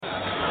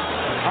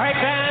right,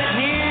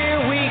 fans,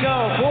 here we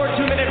go. 4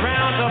 2-minute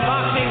rounds of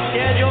boxing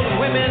scheduled.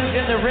 Women's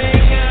in the ring.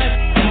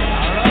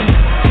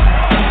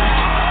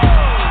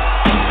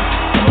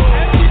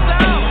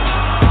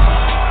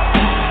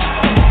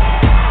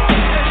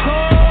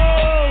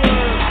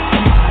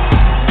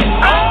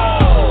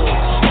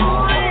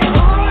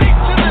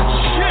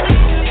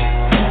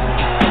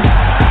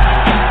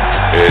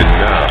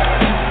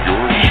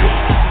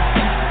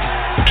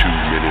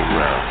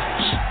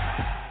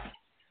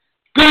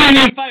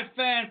 Fight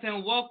fans,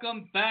 and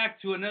welcome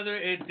back to another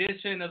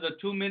edition of the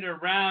 2-minute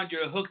round,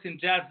 your hooks and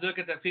jabs look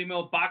at the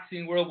female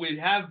boxing world. We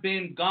have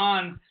been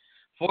gone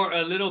for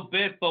a little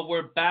bit, but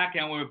we're back,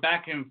 and we're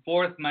back and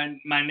forth. My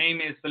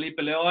name is Felipe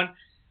Leon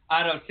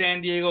out of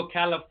San Diego,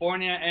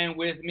 California, and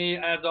with me,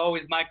 as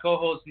always, my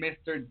co-host,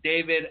 Mr.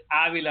 David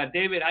Avila.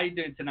 David, how you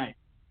doing tonight?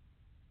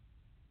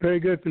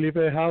 Very good, Felipe.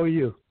 How are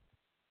you?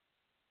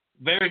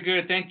 Very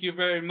good. Thank you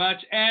very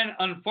much. And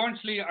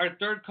unfortunately, our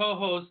third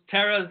co-host,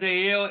 Tara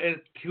Zayel,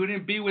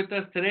 couldn't be with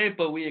us today,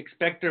 but we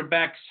expect her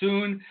back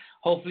soon,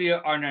 hopefully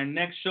on our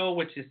next show,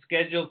 which is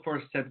scheduled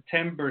for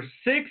September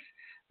 6th.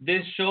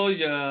 This show,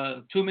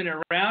 2-minute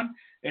round,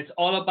 it's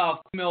all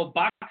about female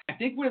boxing. I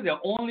think we're the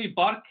only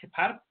podcast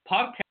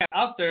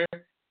out there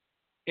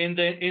in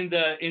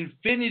the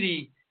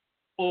infinity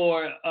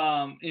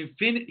of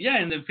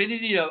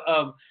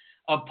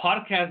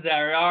podcasts that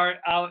are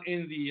out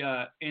in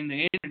the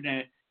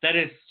internet that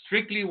is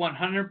strictly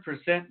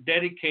 100%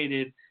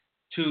 dedicated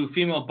to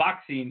female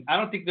boxing. I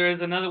don't think there is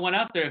another one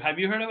out there. Have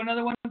you heard of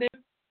another one, Dave?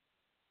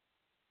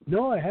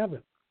 No, I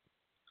haven't.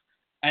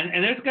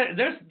 And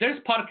there's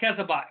podcasts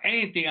about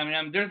anything. I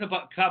mean, there's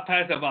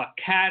podcasts about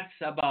cats,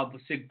 about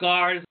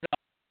cigars, about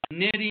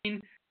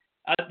knitting.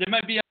 There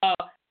might be a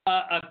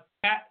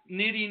cat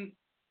knitting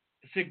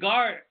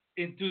cigar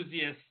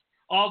enthusiast.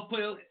 All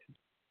put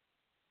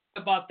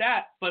about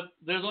that, but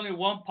there's only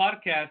one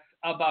podcast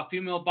about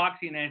female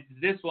boxing, and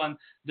it's this one,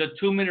 the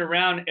 2-minute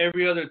round,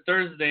 every other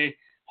Thursday,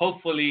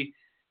 hopefully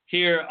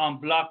here on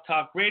Blog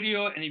Talk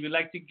Radio. And if you'd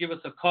like to give us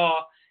a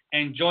call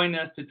and join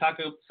us to talk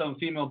about some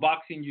female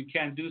boxing, you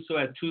can do so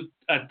at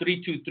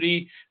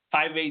 323-580-5735,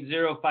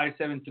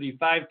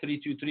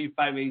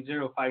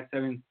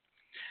 323-580-5735.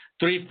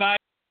 I'd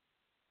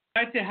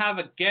like to have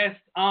a guest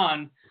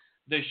on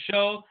the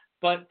show,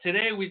 but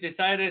today we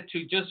decided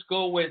to just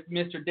go with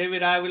Mr.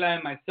 David Avila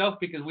and myself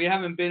because we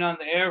haven't been on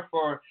the air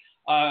for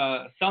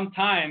some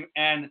time,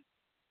 and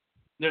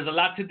there's a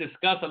lot to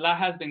discuss. A lot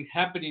has been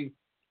happening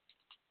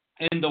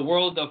in the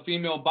world of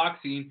female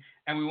boxing,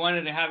 and we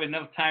wanted to have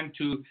enough time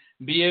to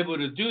be able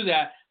to do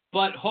that.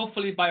 But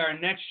hopefully by our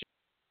next show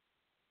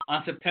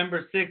on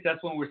September 6th,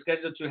 that's when we're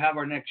scheduled to have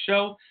our next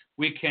show,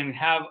 we can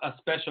have a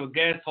special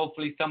guest,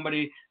 hopefully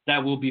somebody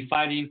that will be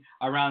fighting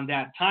around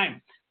that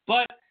time.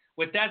 But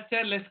with that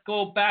said, let's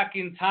go back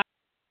in time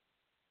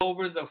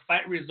over the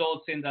fight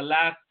results in the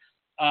last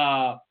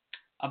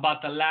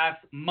about the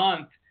last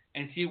month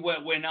and see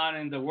what went on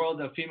in the world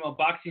of female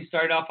boxing.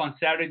 Started off on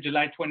Saturday,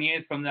 July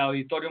 28th from the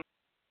Auditorium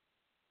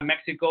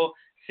Mexico.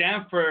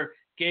 Sanford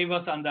gave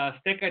us on the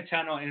Azteca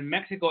channel in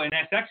Mexico, and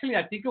it's actually,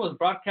 I think it was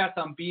broadcast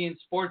on beIN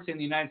Sports in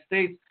the United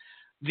States.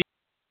 The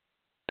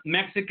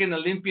Mexican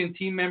Olympian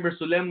team member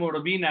Zulem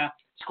Urbina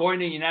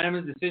scoring a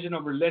unanimous decision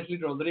over Leslie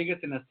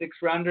Rodriguez in a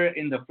 6-rounder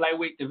in the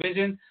flyweight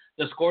division.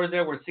 The scores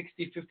there were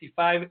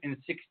 60-55 and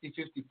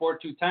 60-54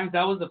 two times.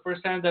 That was the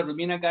first time that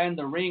Rubina got in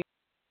the ring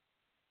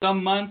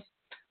some months,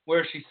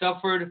 where she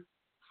suffered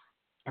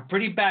a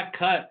pretty bad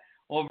cut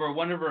over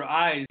one of her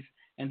eyes,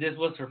 and this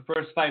was her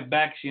first fight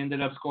back. She ended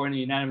up scoring a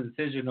unanimous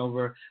decision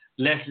over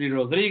Leslie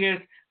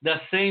Rodriguez.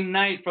 The same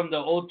night from the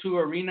O2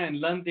 Arena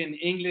in London,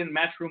 England,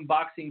 Matchroom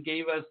Boxing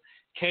gave us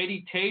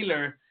Katie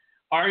Taylor,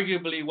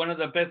 arguably one of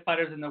the best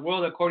fighters in the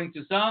world, according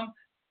to some.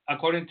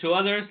 According to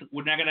others,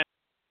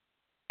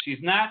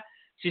 she's not.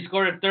 She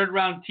scored a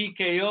 3rd-round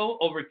TKO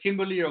over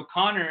Kimberly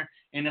O'Connor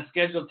in a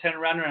scheduled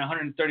 10-rounder at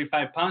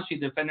 135 pounds. She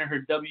defended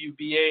her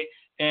WBA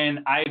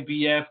and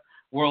IBF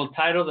world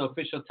title. The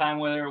official time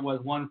winner was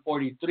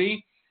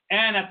 143.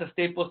 And at the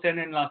Staples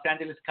Center in Los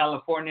Angeles,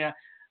 California,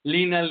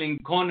 Lina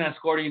Lincona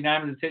scored a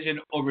unanimous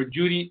decision over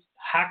Judy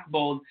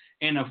Hackbold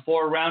in a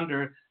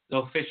 4-rounder. The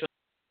official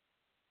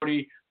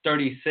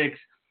 36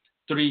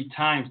 three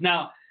times.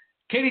 Now,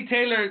 Katie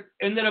Taylor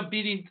ended up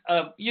beating,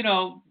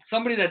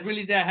 somebody that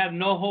really had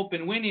no hope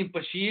in winning,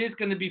 but she is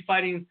going to be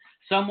fighting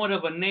somewhat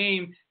of a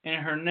name in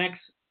her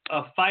next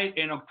fight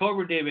in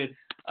October, David.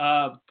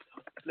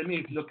 Let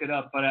me look it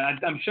up, but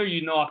I'm sure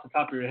you know off the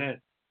top of your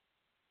head.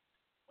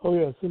 Oh,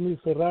 yeah, Cindy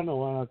Serrano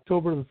on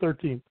October the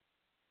 13th.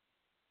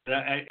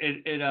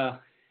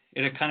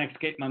 It kind of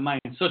escaped my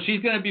mind. So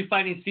she's going to be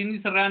fighting Cindy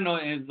Serrano,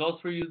 and those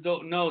for you who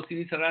don't know,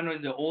 Cindy Serrano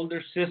is the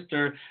older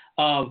sister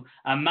of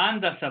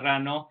Amanda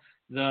Serrano,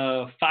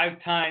 the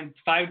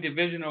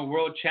 5-divisional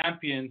world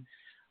champion,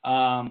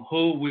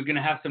 who we're going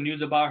to have some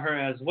news about her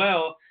as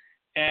well,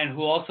 and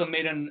who also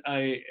made an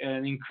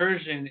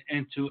incursion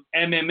into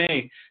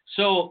MMA.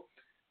 So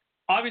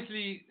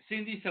obviously,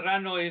 Cindy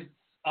Serrano is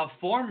a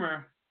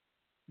former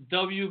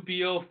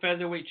WBO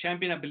featherweight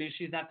champion. I believe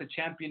she's not the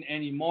champion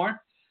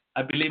anymore.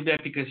 I believe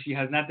that because she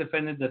has not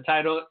defended the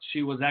title,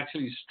 she was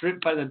actually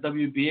stripped by the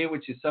WBA,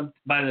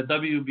 by the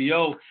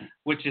WBO,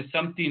 which is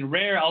something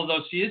rare. Although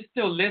she is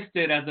still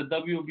listed as the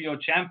WBO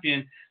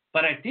champion,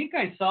 but I think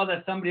I saw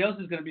that somebody else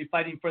is going to be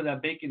fighting for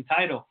that vacant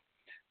title.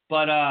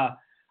 But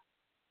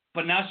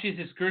now she's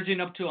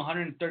discouraging up to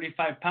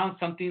 135 pounds,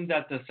 something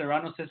that the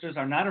Serrano sisters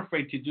are not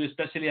afraid to do,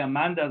 especially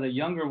Amanda, the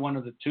younger one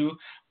of the two,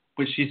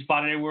 which she's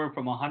fought anywhere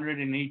from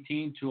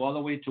 118 to all the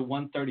way to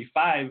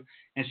 135,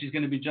 and she's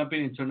going to be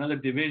jumping into another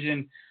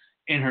division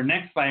in her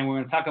next fight, and we're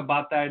going to talk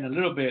about that in a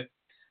little bit.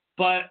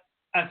 But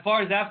as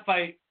far as that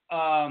fight,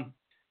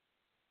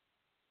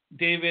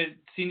 David,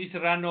 Cindy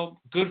Serrano,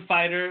 good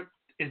fighter,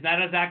 is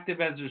not as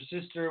active as her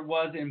sister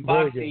was in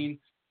boxing.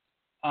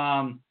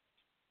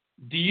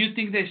 Do you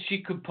think that she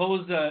could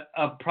pose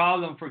a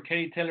problem for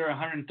Katie Taylor,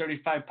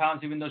 135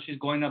 pounds, even though she's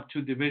going up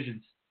 2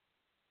 divisions?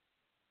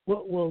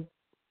 Well,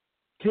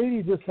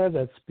 Katie just had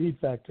that speed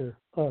factor.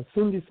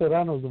 Cindy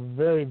Serrano is a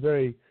very,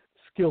 very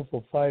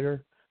skillful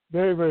fighter,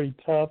 very, very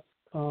tough.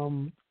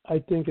 I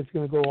think it's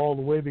going to go all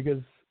the way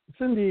because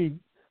Cindy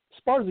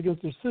spars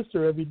against her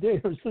sister every day.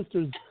 Her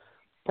sister's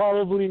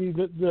probably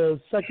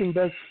the second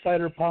best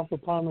fighter pound for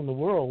pound in the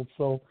world.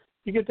 So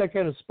you get that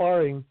kind of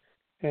sparring,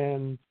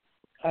 and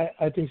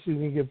I think she's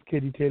going to give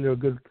Katie Taylor a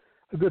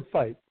good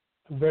fight,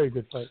 a very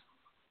good fight.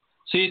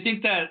 So you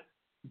think that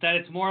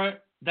it's more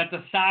that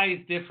the size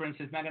difference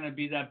is not going to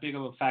be that big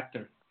of a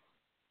factor?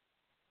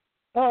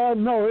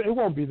 No, it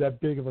won't be that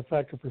big of a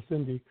factor for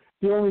Cindy.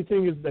 The only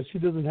thing is that she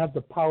doesn't have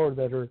the power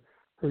that her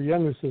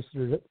younger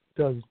sister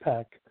does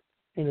pack.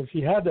 And if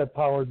she had that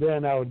power,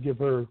 then I would give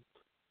her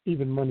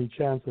even money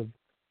chance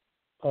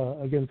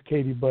of against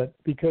Katie. But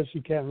because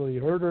she can't really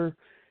hurt her,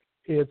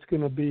 it's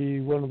going to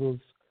be one of those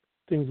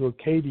things where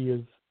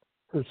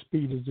her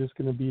speed is just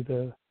going to be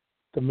the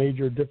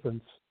major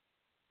difference.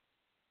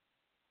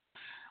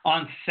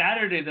 On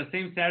Saturday, the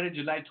same Saturday,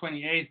 July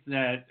 28th,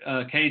 that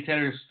Katie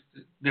Taylor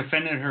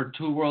defended her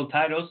 2 world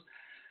titles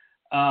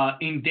at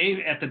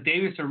the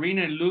Davis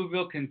Arena in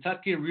Louisville,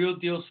 Kentucky. Real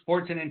Deal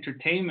Sports and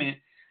Entertainment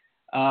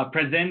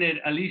presented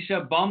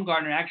Alicia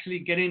Baumgartner actually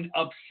getting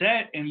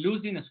upset and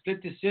losing a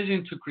split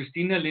decision to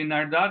Cristina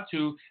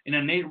Linardatu in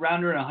an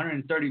 8-rounder at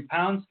 130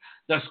 pounds.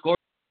 The score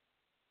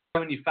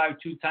 75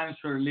 2 times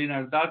for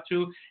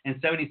Linardatu and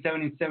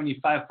 77 and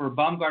 75 for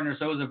Baumgartner.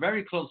 So it was a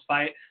very close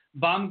fight.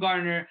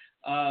 Baumgartner,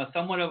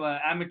 somewhat of an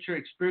amateur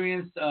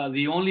experience,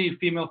 the only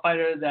female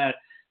fighter that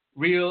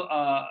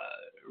Evander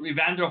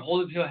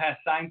Holyfield has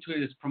signed to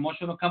his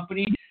promotional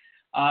company.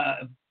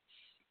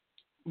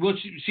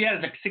 She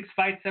had like 6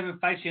 fights, 7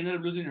 fights. She ended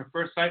up losing her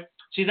first fight.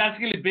 She's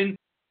actually been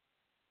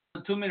a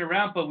 2-minute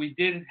round, but we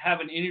did have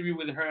an interview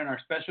with her in our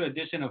special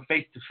edition of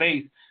Face to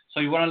Face. So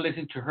you want to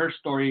listen to her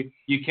story,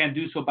 you can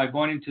do so by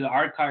going into the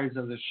archives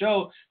of the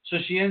show. So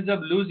she ends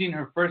up losing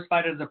her first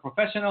fight as a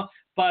professional.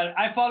 But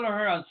I follow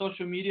her on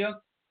social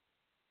media,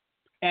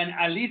 and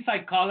at least I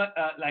call it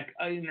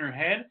in her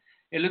head,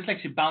 it looks like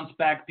she bounced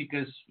back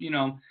because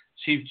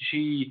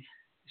she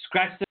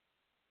scratched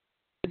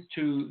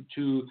to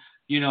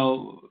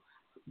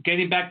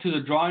getting back to the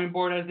drawing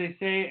board, as they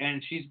say,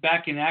 and she's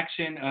back in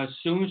action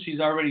soon.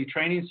 She's already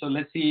training, so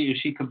let's see if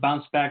she could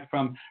bounce back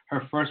from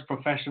her first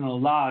professional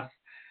loss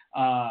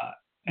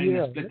in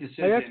the split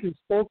decision.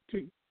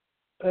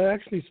 I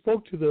actually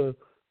spoke to the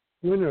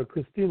winner,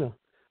 Cristina,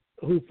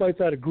 who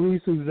fights out of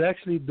Greece, who's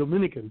actually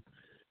Dominican,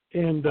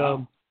 and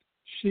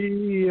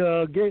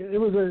it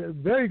was a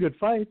very good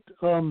fight.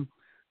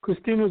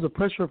 Cristina was a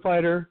pressure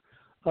fighter,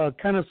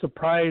 kind of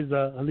surprised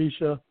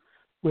Alicia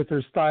with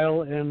her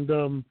style, and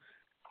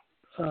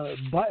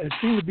it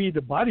seemed to be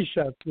the body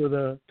shots were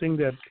the thing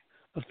that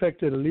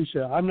affected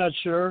Alicia. I'm not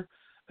sure.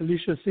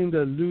 Alicia seemed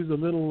to lose a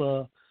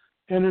little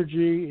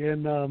energy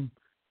in the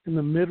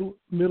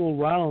middle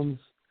rounds,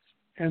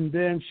 and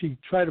then she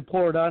tried to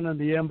pour it on in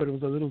the end, but it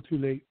was a little too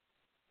late.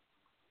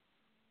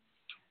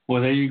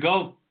 Well, there you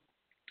go.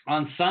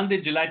 On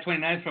Sunday, July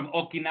 29th, from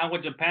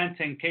Okinawa, Japan,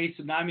 Tenkei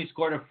Tsunami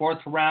scored a 4th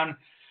round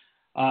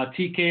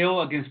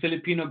TKO against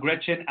Filipino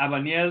Gretchen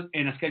Abaniel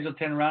in a scheduled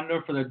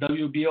 10-rounder for the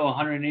WBO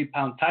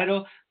 108-pound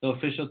title. The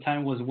official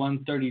time was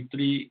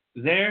 1:33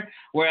 there.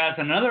 Whereas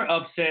another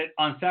upset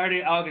on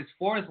Saturday, August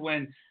 4th,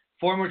 when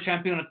former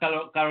champion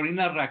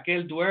Carolina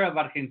Raquel Duera of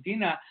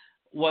Argentina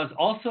was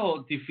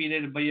also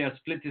defeated by a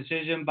split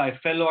decision by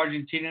fellow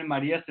Argentinian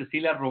Maria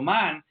Cecilia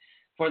Roman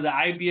for the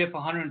IBF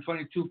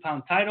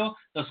 122-pound title.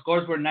 The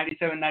scores were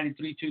 97-93,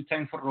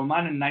 210 for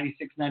Roman, and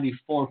 96-94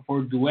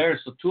 for Duera.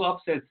 So 2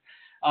 upsets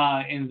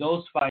in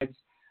those fights.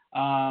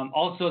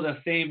 Also, the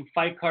same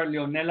fight card,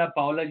 Leonela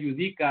Paola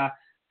Judica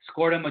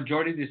scored a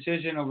majority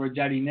decision over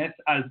Yarines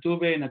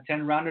Altuve in a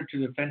 10-rounder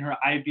to defend her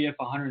IBF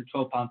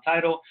 112-pound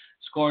title.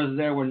 Scores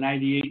there were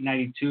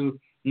 98-92,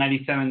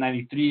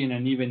 97-93, and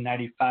an even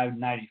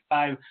 95-95.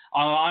 On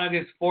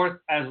August 4th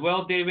as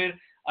well, David,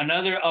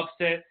 another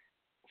upset.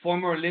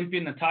 Former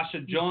Olympian Natasha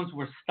Jones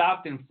was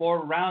stopped in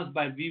 4 rounds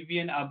by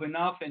Vivian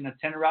Abenoff in a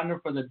 10-rounder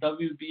for the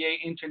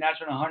WBA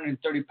International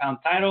 130-pound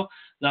title.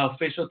 The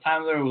official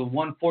time there was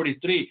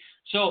 1:43.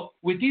 So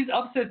with these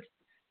upsets,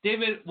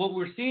 David, what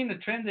we're seeing the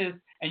trend is,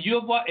 and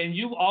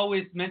you've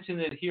always mentioned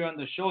it here on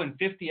the show in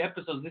 50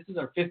 episodes. This is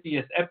our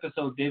 50th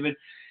episode, David.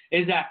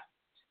 Is that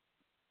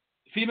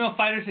female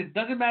fighters? It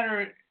doesn't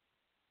matter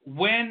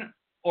when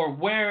or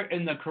where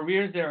in the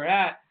careers they're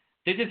at.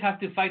 They just have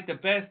to fight the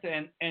best.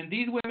 And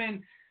these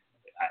women,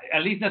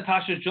 at least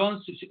Natasha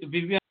Jones,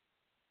 Vivian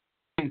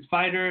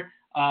fighter.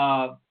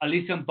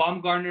 Alicia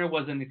Baumgartner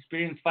was an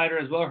experienced fighter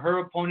as well. Her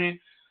opponent,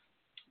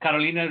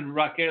 Carolina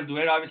Raquel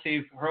Duero,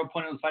 obviously her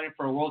opponent was fighting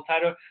for a world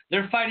title.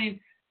 They're fighting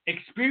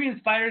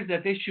experienced fighters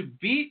that they should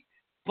beat,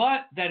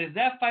 but that if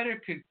that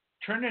fighter could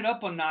turn it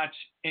up a notch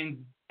and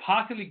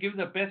possibly give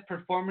the best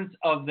performance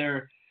of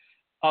their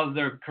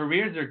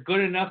careers, they're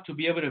good enough to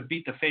be able to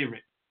beat the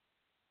favorite.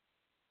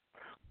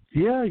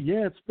 Yeah,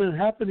 it's been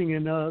happening,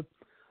 and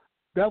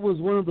that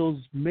was one of those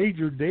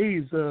major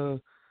days.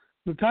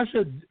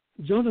 Natasha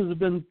Jonas has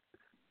been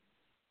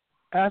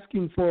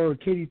asking for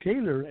Katie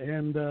Taylor,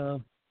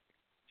 and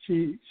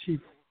she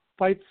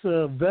fights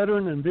a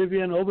veteran and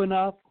Vivian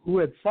Obanoff, who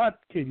had fought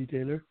Katie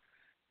Taylor,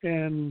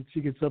 and she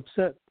gets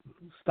upset,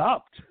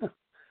 stopped,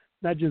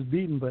 not just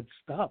beaten, but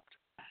stopped.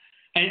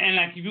 And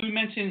like you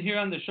mentioned here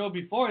on the show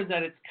before, is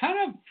that it's kind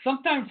of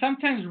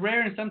sometimes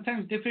rare and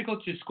sometimes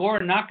difficult to score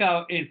a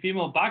knockout in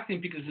female boxing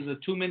because it's a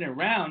 2-minute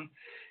round.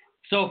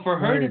 So for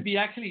her to be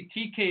actually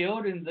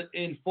TKO'd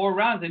in 4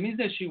 rounds, it means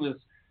that she was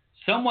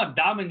somewhat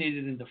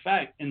dominated in the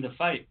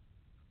fight.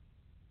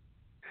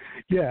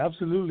 Yeah,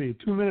 absolutely.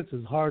 2 minutes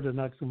is hard to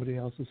knock somebody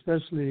else,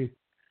 especially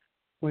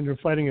when you're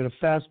fighting at a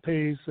fast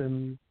pace,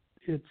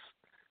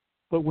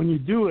 but when you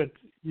do it,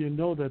 you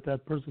know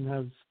that person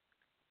has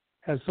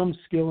some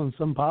skill and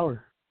some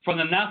power. From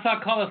the Nassau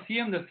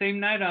Coliseum, the same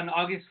night on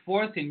August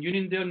 4th in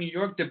Uniondale, New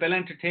York, DeBella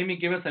Entertainment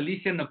gave us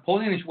Alicia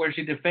Napoleon, where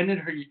she defended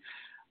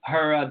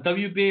her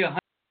WBA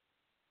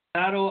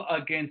title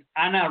against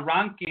Anna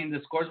Rankin.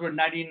 The scores were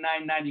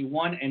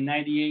 99-91 and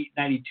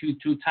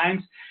 98-92 2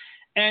 times.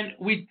 And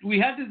we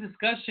had this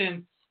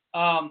discussion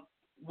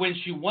when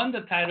she won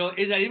the title,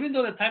 is that even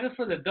though the title's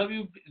for the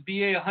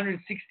WBA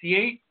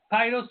 168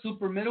 title,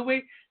 super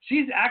middleweight,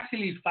 she's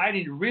actually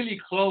fighting really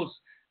close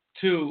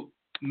to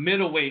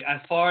middleweight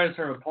as far as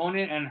her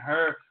opponent and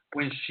her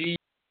when she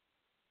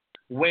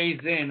weighs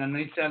in. And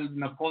Alicia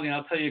Napoleon,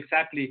 I'll tell you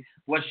exactly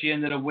what she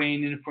ended up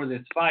weighing in for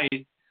this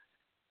fight.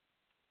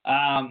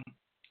 Let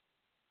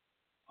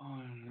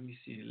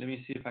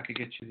me see if I could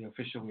get you the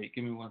official weight.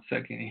 Give me 1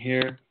 second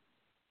here.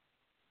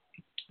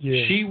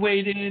 Yeah. She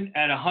weighed in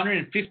at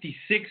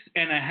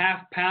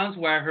 156.5 pounds,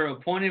 while her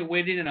opponent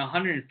weighed in at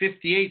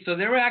 158. So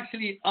they were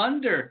actually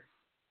under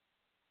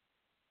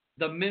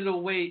the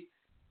middleweight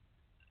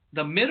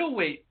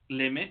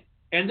limit,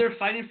 and they're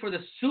fighting for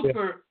the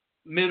super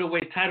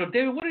middleweight title.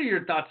 David, what are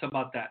your thoughts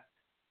about that?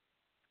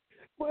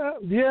 Well,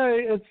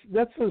 yeah,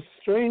 that's a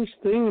strange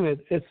thing.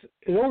 It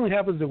only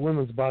happens in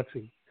women's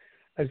boxing.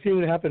 I've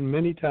seen it happen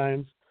many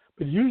times,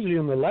 but usually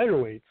in the lighter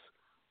weights.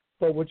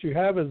 But what you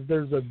have is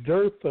there's a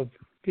dearth of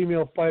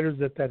female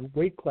fighters at that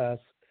weight class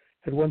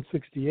at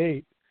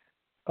 168.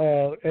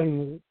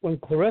 And when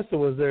Clarissa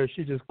was there,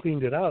 she just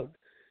cleaned it out.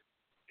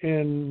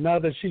 And now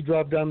that she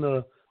dropped down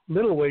the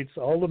middleweights,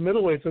 all the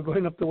middleweights are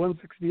going up to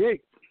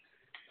 168.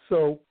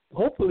 So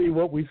hopefully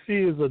what we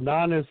see is an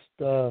honest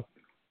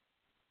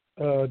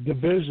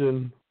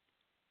division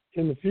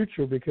in the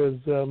future, because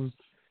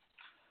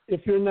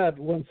if you're not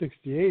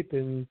 168,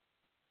 then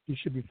you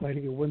should be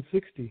fighting at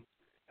 160,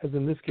 as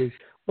in this case.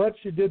 But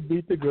she did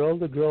beat the girl.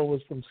 The girl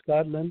was from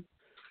Scotland,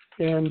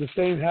 and the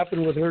same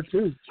happened with her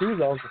too. She was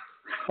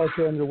also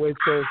underweight.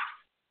 So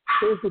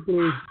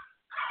basically,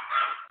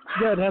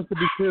 that has to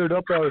be cleared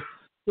up.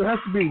 There has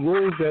to be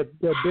rules that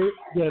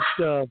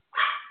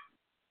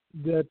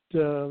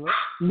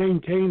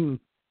maintain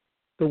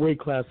the weight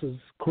classes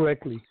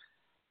correctly.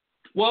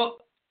 Well,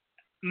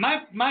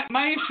 my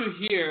issue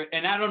here,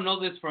 and I don't know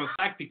this for a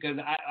fact because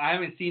I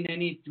haven't seen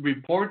any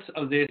reports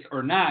of this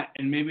or not,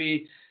 and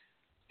maybe,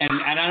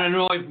 and I don't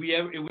know if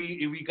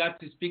we got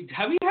to speak.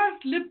 Have we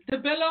had Lip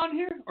DeBella on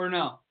here or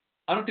no?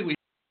 I don't think we.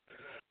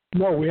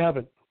 No, we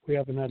haven't. We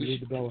haven't had Lip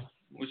DeBella.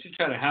 We should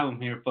try to have him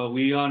here, but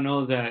we all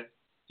know that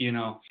he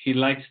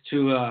likes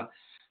to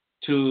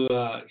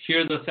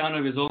hear the sound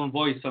of his own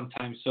voice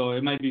sometimes, so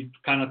it might be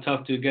kind of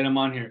tough to get him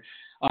on here.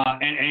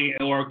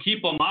 Or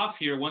keep them off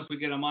here once we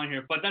get them on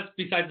here, but that's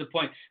besides the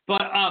point.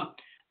 But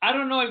I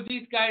don't know if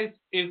these guys,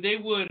 if they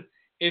would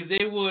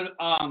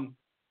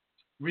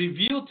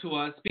reveal to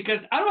us, because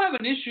I don't have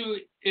an issue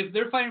if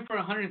they're fighting for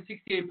a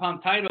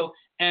 168-pound title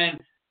and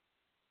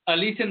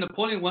Alicia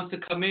Napoleon wants to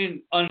come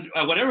in on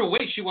whatever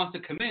weight she wants to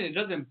come in. It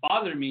doesn't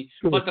bother me,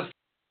 but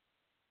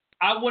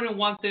I wouldn't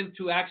want them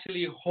to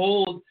actually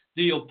hold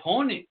the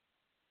opponent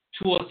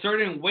to a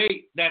certain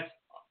weight that's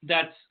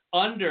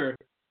under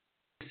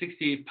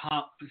 68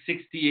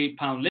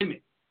 pound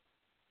limit.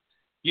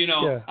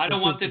 I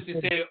don't want them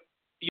to say,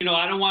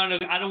 I don't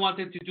want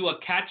them to do a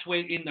catch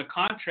weight in the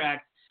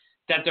contract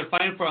that they're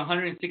fighting for a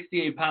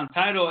 168-pound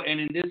title, and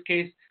in this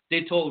case,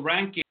 they told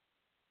Rankin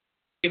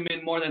came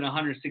in more than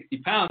 160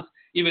 pounds,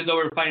 even though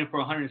we're fighting for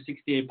a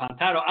 168-pound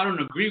title. I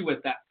don't agree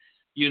with that.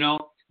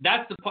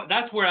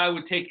 That's where I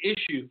would take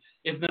issue.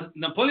 If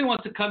Napoleon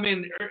wants to come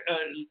in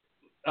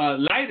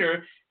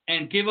lighter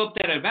and give up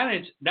that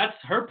advantage, that's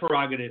her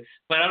prerogative.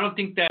 But I don't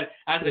think that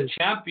as a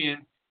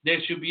champion, they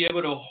should be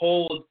able to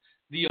hold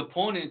the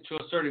opponent to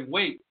a certain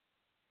weight.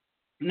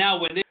 Now,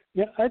 when they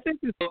I think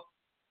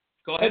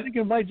go ahead. I think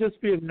it might just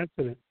be an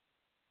accident.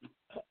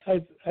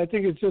 I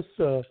think it's just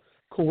a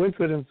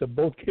coincidence that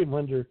both came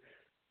under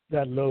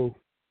that low.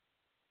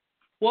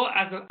 Well,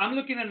 I'm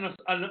looking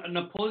at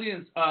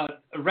Napoleon's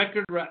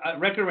record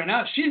right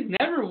now. She's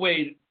never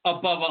weighed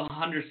above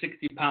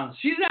 160 pounds.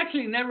 She's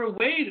actually never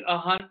weighed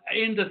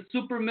in the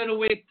super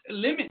middleweight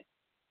limit.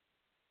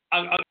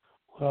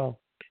 Wow.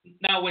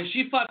 Now, when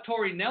she fought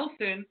Tori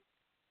Nelson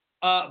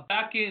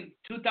back in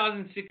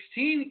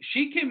 2016,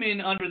 she came in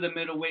under the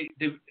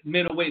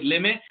middleweight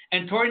limit,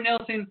 and Tori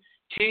Nelson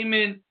came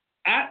in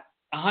at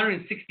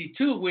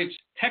 162, which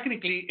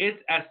technically is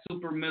at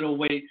super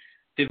middleweight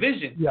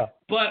division. Yeah.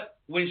 But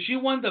when she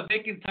won the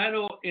vacant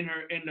title in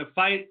the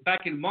fight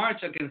back in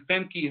March against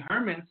Femke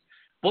Hermans,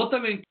 both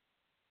of them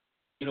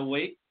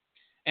middleweight,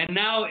 and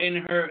now in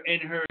her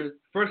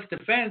first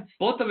defense,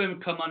 both of them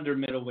come under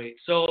middleweight.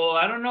 So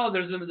I don't know.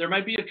 There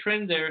might be a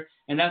trend there,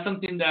 and that's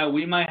something that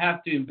we might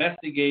have to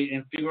investigate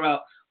and figure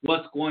out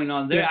what's going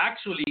on there. Yeah.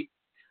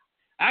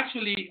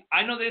 Actually,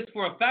 I know this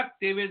for a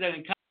fact, David, that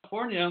in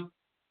California,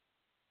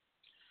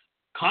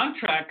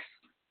 contracts,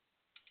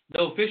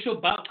 the official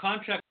bout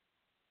contract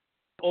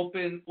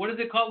open, what is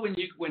it called when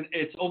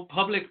it's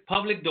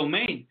public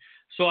domain?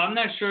 So I'm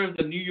not sure if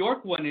the New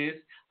York one is.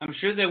 I'm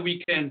sure that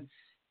we can.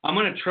 I'm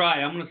gonna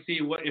try. I'm gonna see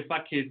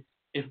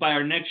if by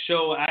our next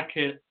show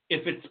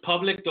if it's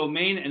public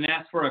domain, and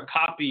ask for a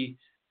copy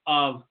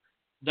of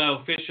the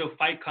official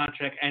fight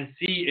contract and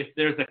see if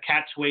there's a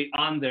catch weight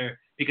on there,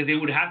 because it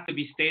would have to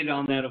be stated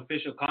on that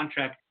official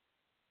contract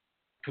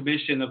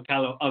commission of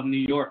New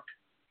York.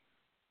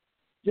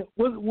 Yeah.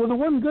 Well, the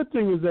one good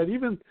thing is that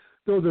even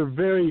though they're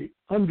very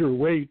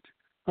underweight,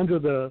 under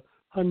the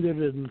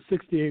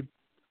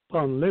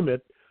 168-pound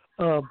limit,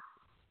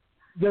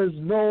 there's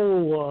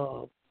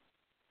no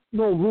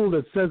rule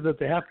that says that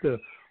they have to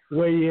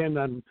weigh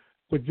in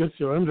with just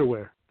your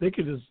underwear. They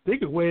could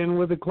weigh in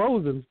with the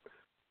clothes and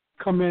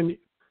come in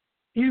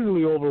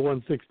easily over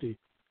 160.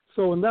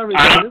 So in that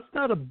regard, it's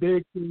not a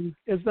big thing.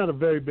 It's not a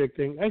very big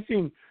thing.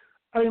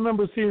 I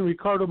remember seeing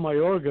Ricardo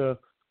Mayorga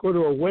go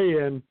to a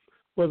weigh-in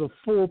with a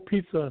full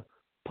pizza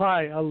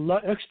pie,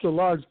 extra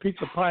large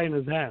pizza pie in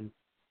his hand.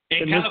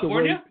 In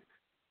California?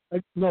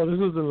 No, this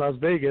was in Las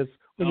Vegas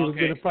when he was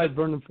going to fight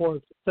Vernon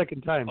Forrest the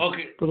second time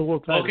for the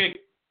world title. Okay,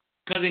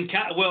 because in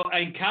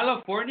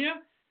California,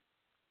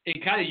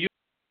 you have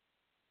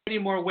many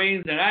more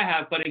weigh-ins than I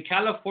have, but in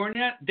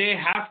California, they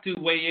have to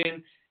weigh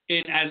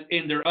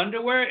in their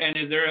underwear, and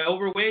if they're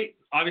overweight,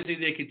 obviously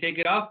they can take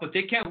it off, but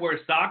they can't wear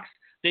socks.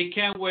 They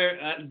can't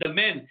wear the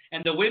men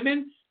and the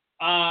women.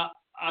 I've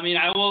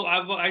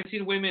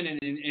seen women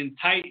in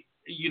tight,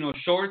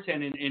 shorts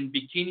and in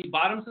bikini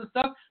bottoms and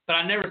stuff, but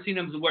I've never seen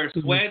them wear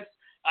sweats.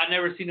 I've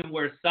never seen them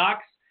wear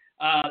socks,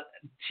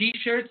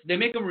 T-shirts. They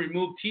make them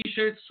remove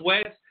T-shirts,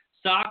 sweats,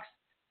 socks,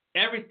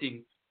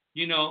 everything,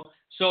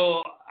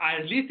 So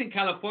at least in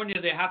California,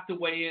 they have to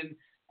weigh in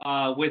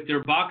with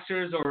their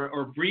boxers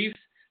or briefs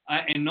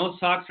and no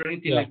socks or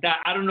anything like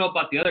that. I don't know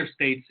about the other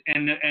states.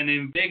 And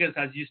in Vegas,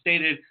 as you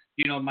stated,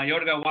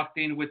 Mayorga walked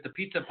in with the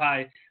pizza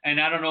pie, and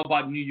I don't know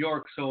about New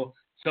York. So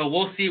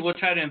we'll see. We'll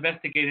try to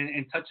investigate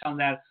and touch on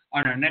that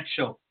on our next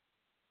show.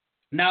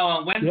 Now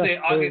on Wednesday,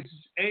 August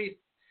 8th,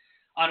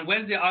 at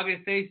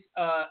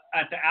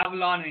the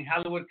Avalon in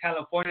Hollywood,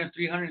 California,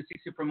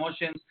 360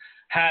 Promotions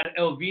had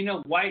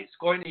Elvina White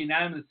scoring a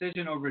unanimous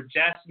decision over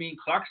Jasmine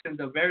Clarkson,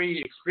 the very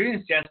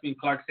experienced Jasmine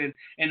Clarkson,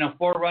 in a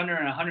 4-runner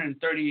and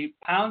 138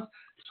 pounds.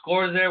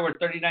 Scores there were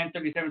 39,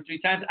 37,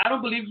 3 times. I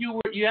don't believe you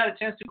had a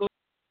chance to go.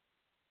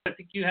 I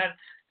think you had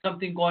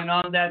something going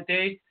on that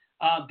day.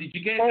 Did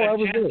you get a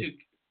chance to?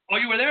 Oh,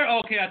 you were there? Oh,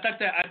 okay, I thought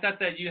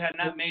that you had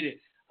not made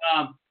it.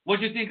 What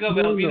did you think of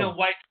Elvina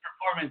White's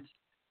performance?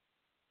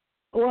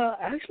 Well,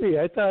 actually,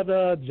 I thought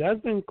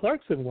Jasmine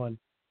Clarkson won.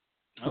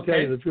 To tell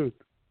you the truth,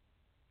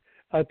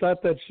 I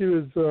thought that she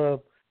was the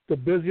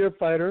busier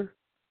fighter.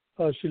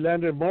 She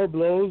landed more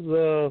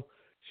blows.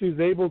 She was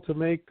able to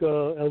make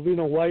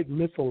Elvina White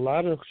miss a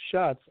lot of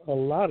shots.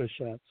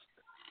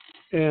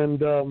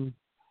 And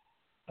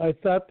I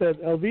thought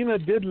that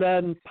Elvina did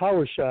land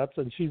power shots,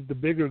 and she's the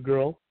bigger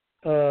girl.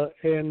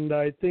 And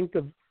I think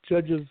the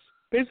judges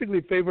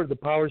basically favored the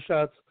power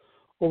shots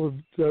over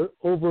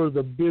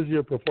the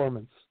busier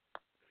performance.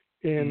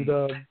 And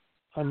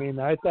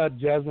I thought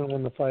Jasmine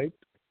won the fight.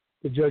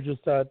 The judges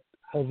thought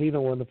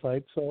Elvina won the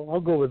fight, so I'll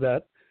go with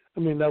that.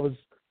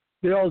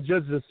 They all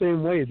judged the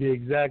same way, the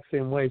exact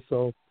same way.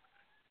 So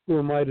who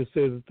am I to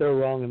say that they're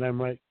wrong and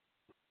I'm right?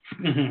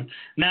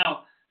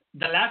 Now,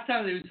 the last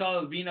time that we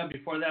saw Elvina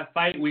before that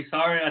fight, we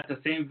saw her at the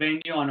same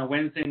venue on a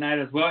Wednesday night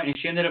as well, and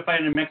she ended up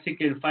fighting a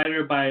Mexican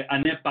fighter by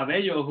Annette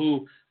Pabello,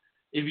 who,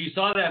 if you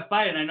saw that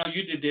fight, and I know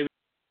you did, David,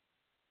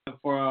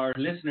 for our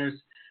listeners,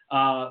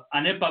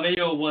 Annette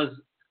Pabello was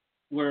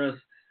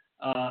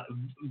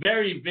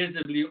very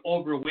visibly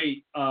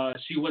overweight.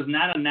 She was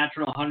not a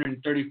natural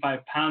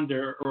 135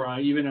 pounder or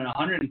even a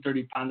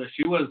 130 pounder.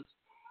 She was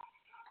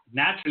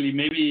naturally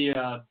maybe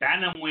a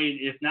bantamweight,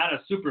 if not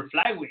a super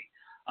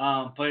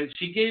flyweight. But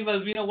she gave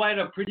Elvina White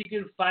a pretty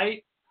good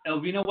fight.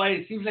 Elvina White,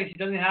 it seems like she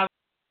doesn't have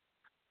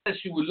that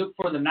she would look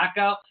for the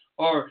knockout,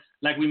 or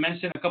like we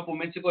mentioned a couple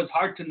minutes ago, it's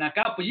hard to knock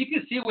out. But you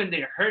can see when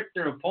they hurt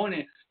their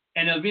opponent,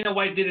 and Elvina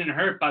White didn't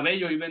hurt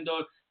Pabello, even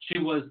though she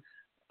was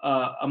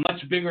a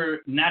much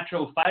bigger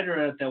natural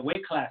fighter at that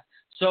weight class.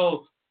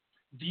 So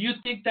do you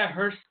think that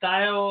her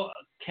style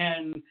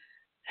can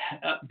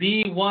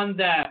be one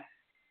that,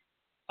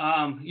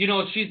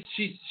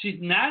 she's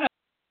not a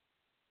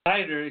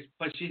fighter,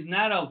 but she's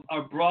not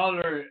a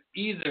brawler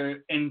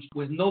either, and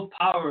with no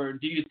power,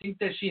 do you think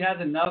that she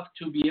has enough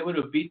to be able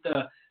to beat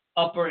the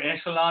upper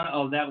echelon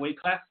of that weight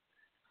class?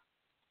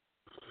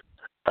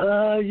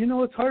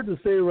 It's hard to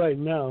say right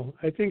now.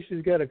 I think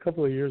she's got a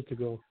couple of years to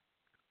go.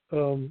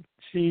 When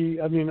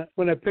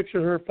I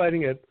picture her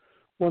fighting at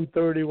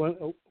 130,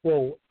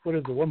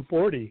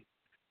 140,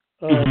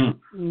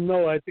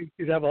 no, I think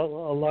she'd have a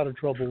lot of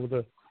trouble with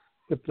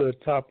the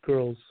top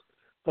girls.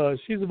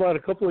 She's about a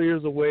couple of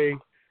years away.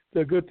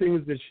 The good thing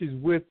is that she's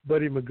with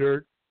Buddy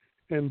McGirt,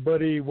 and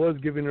Buddy was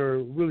giving her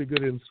really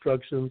good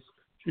instructions.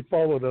 She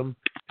followed him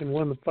and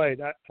won the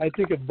fight. I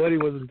think if Buddy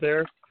wasn't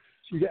there,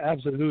 she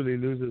absolutely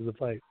loses the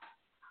fight.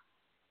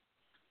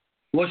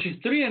 Well, she's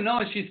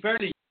 3-0. She's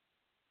fairly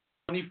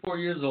 24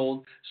 years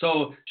old,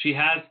 so she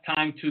has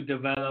time to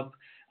develop.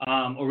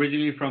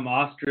 Originally from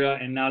Austria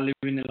and now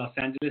living in Los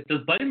Angeles.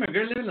 Does Buddy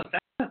McGirt live in Los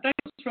Angeles? I think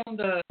he's from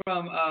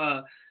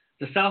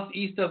the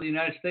southeast of the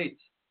United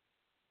States.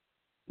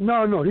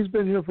 No, he's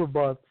been here for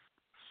about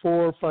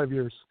 4 or 5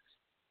 years.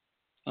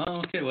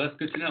 Oh, okay. Well, that's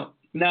good to know.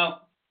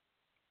 Now,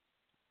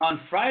 on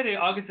Friday,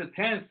 August the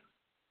 10th,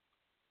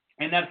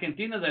 in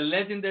Argentina, the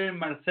legendary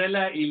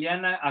Marcela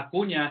Ileana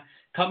Acuña,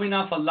 coming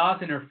off a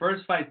loss in her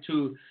first fight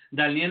to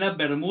Daniela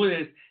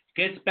Bermudez,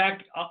 gets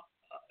back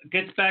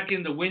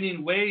in the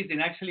winning ways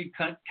and actually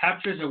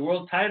captures a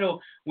world title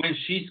when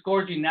she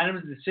scores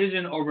unanimous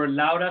decision over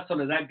Laura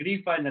Soledad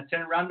Grifa in a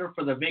 10-rounder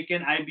for the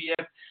vacant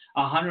IBF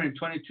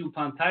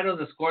 122-pound title.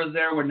 The scores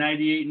there were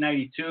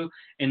 98-92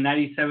 and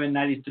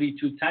 97-93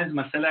 2 times.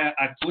 Marcela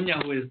Acuña,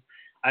 who is,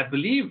 I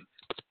believe,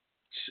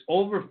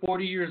 over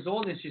 40 years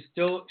old, and she's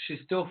still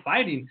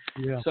fighting.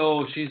 Yeah.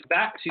 So she's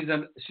back.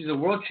 She's a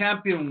world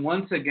champion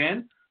once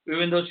again,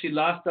 even though she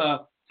lost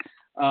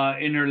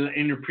in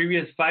her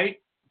previous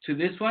fight to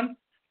this one.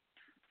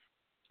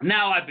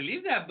 Now, I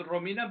believe that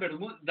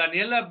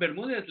Daniela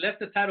Bermudez left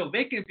the title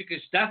vacant because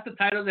that's the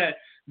title that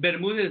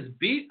Bermudez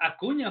beat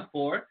Acuña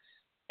for,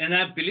 and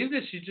I believe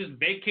that she just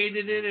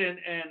vacated it.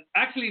 And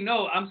actually,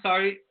 no, I'm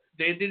sorry,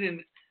 they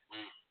didn't.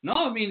 No,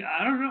 I mean,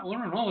 I don't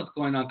know what's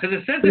going on because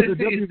it says it's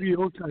a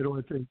WBO title,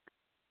 I think.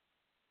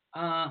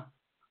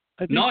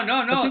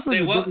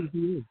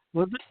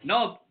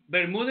 No,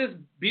 Bermudez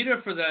beat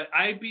her for the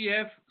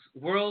IBF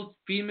World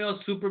Female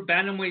Super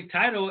Bantamweight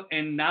title,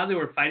 and now they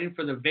were fighting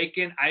for the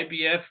vacant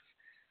IBF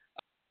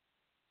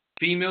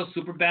Female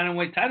Super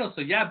Bantamweight title.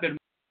 So yeah,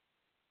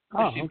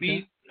 Bermudez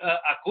beat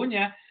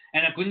Acuña,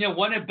 and Acuña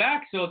won it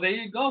back. So there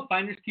you go,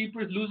 finders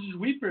keepers, losers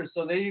weepers.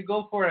 So there you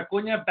go for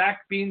Acuña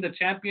back being the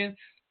champion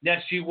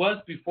that she was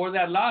before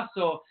that loss.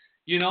 So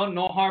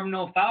no harm,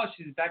 no foul.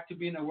 She's back to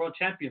being a world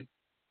champion.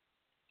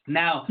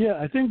 Now, yeah,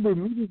 I think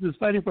Bermudez is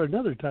fighting for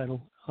another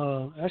title.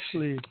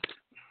 Actually,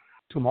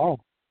 tomorrow.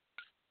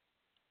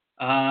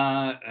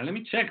 Let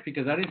me check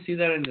because I didn't see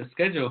that in the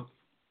schedule.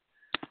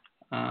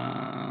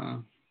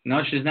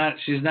 No, she's not.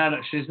 She's not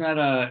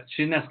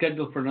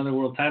scheduled for another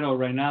world title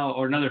right now,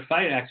 or another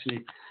fight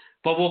actually.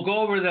 But we'll go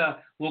over the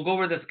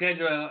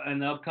schedule in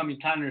the upcoming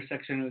calendar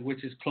section,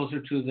 which is closer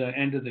to the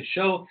end of the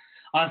show.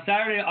 On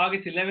Saturday,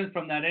 August 11th,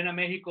 from the Arena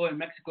Mexico in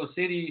Mexico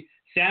City,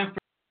 San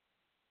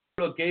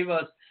Francisco gave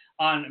us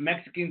on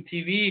Mexican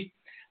TV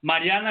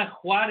Mariana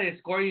Juarez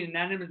scored a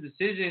unanimous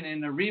decision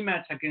in a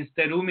rematch against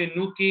Terumi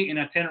Nuki in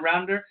a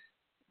 10-rounder,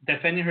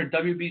 defending her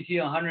WBC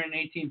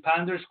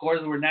 118-pounder.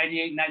 Scores were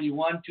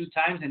 98-91 2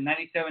 times and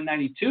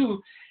 97-92.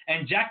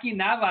 And Jackie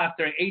Nava,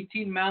 after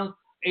 18-month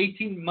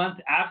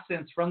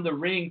absence from the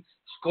ring,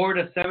 scored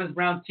a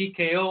 7th-round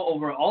TKO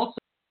over also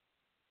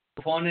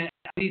opponent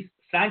Alice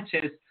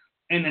Sanchez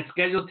in a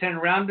scheduled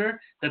 10-rounder.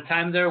 The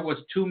time there was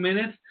 2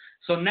 minutes.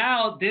 So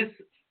now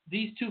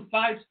these two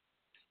fights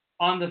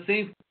on the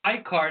same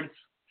fight card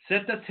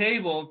set the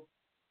table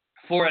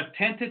for a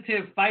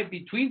tentative fight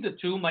between the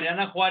two,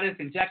 Mariana Juarez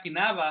and Jackie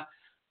Nava,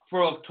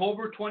 for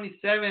October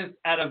 27th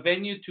at a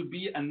venue to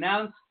be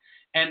announced.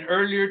 And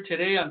earlier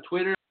today on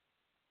Twitter,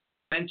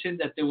 mentioned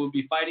that they will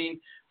be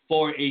fighting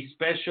for a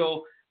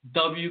special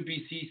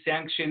WBC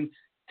sanctioned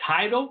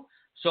title.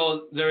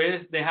 So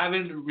they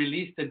haven't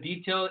released the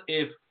detail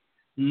if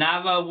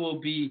Nava will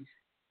be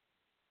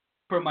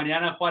for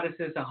Mariana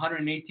Juarez's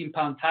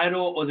 118-pound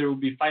title, or they will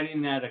be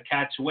fighting at a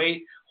catch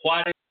weight.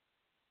 Juarez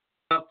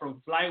up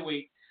from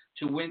flyweight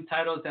to win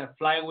titles at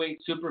flyweight,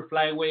 super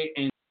flyweight,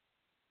 and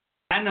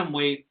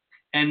bantamweight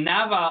And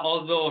Nava,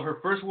 although her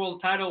first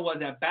world title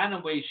was at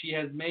bantamweight, she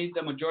has made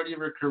the majority of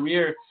her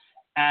career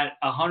at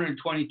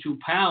 122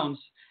 pounds.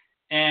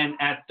 And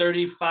at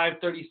 35,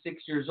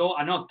 36 years old,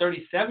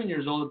 37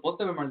 years old,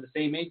 both of them are the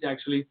same age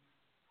actually.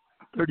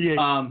 38.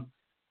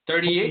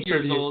 38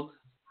 years old.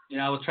 You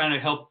know, I was trying to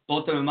help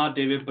both of them out,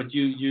 David, but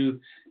you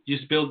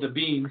spilled the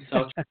beans.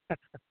 So,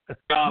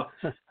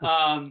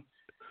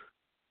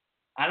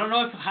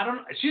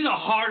 she's a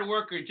hard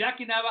worker.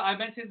 Jackie Nava, I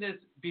mentioned this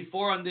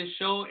before on this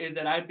show, is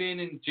that I've been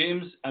in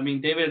gyms. I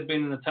mean, David has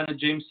been in a ton of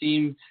gyms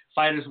seeing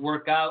fighters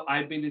work out.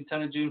 I've been in a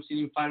ton of gyms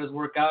seeing fighters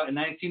work out, and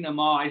I've seen them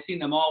all. I've seen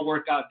them all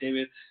work out,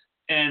 David.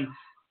 And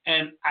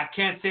I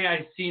can't say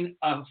I've seen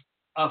a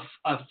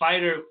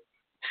fighter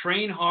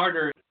train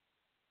harder in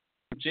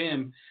the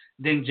gym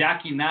than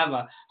Jackie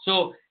Nava.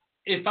 So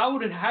if I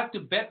would have to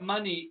bet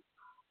money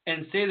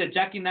and say that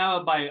Jackie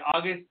Nava by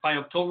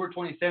October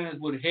 27th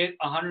would hit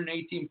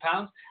 118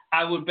 pounds,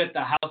 I would bet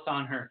the house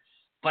on her.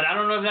 But I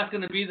don't know if that's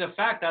going to be the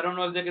fact. I don't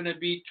know if they're going to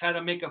be trying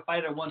to make a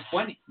fight at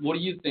 120. What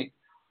do you think?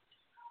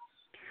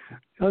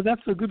 Oh,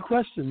 that's a good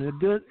question.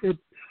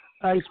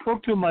 I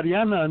spoke to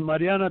Mariana, and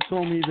Mariana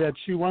told me that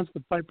she wants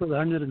to fight for the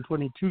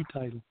 122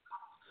 title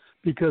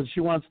because she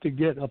wants to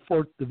get a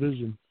fourth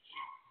division.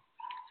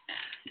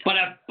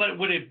 But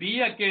would it be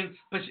against?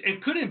 But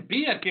it couldn't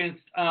be against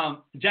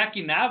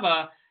Jackie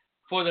Nava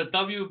for the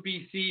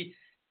WBC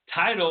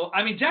title.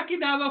 I mean, Jackie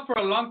Nava for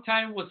a long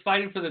time was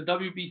fighting for the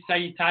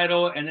WBC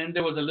title, and then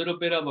there was a little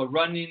bit of a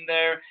run-in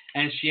there,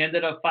 and she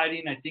ended up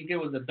fighting, I think it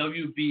was the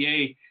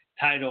WBA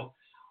title.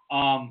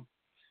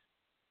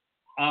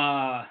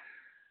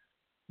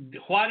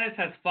 Juarez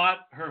has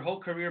fought her whole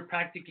career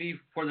practically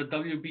for the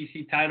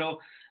WBC title.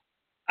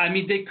 I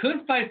mean, they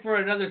could fight for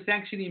another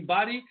sanctioning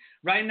body.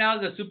 Right now,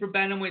 the super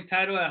bantamweight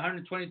title at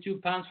 122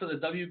 pounds for the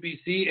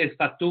WBC is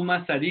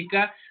Fatuma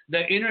Sarika.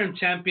 The interim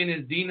champion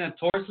is Dina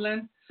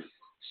Torsland.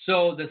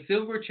 So the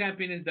silver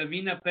champion is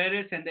Davina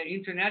Perez, and the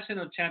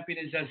international champion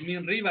is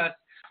Yasmin Rivas.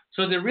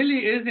 So there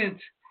really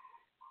isn't,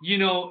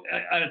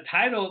 a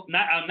title,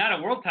 not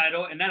a world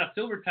title, and not a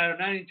silver title,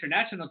 not an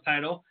international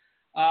title.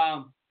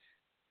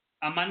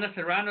 Amanda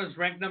Serrano is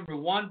ranked number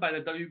 1 by the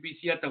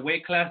WBC at the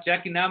weight class.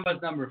 Jackie Nava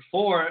is number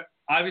 4.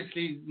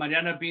 Obviously,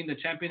 Mariana being the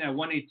champion at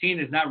 118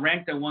 is not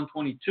ranked at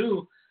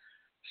 122.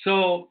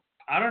 So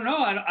I don't know.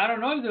 I don't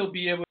know if they'll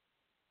be able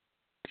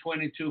to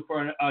 22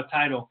 for a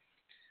title.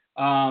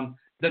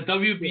 The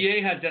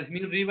WBA has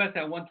Yasmin Rivas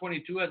at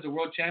 122 as the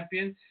world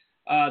champion.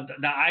 The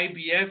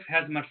IBF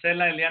has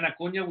Marcela Eliana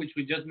Cunha, which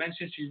we just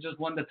mentioned. She just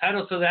won the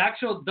title. So the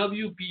actual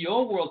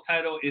WBO world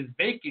title is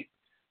vacant.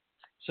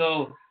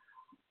 So,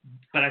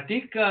 but I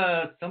think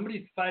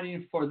somebody's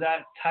fighting for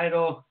that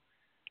title.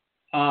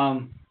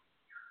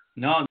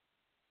 No,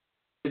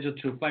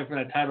 to fight for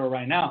that title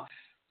right now.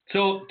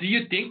 So do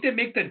you think they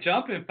make the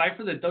jump and fight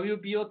for the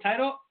WBO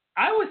title?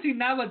 I would see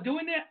Nava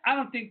doing it. I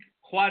don't think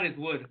Juarez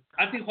would.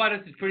 I think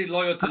Juarez is pretty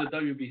loyal to the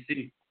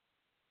WBC.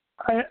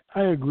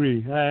 I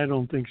agree. I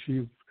don't think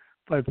she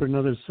fight for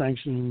another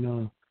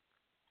sanctioning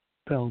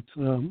belt.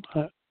 I'm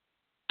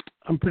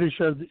pretty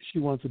sure that she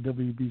wants a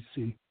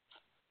WBC.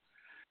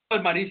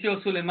 But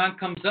Mauricio Suleiman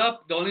comes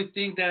up. The only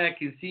thing that I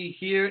can see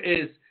here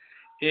is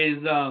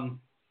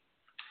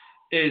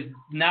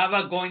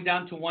Nava going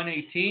down to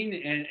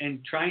 118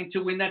 and trying to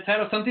win that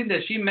title. Something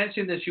that she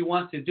mentioned that she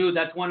wants to do.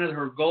 That's one of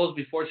her goals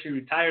before she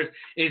retires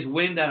is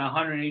win that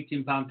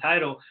 118-pound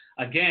title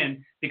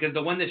again, because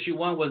the one that she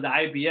won was the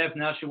IBF.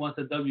 Now she wants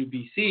the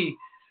WBC.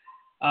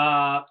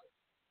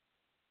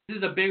 This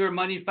is a bigger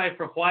money fight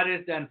for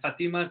Juarez than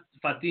Fatima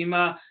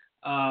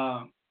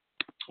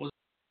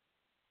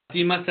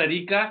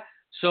Sarika.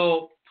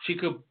 So she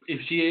could, if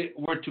she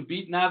were to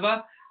beat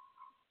Nava,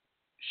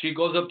 she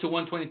goes up to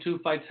 122,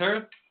 fights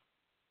her.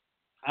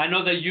 I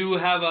know that you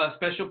have a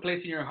special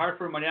place in your heart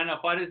for Mariana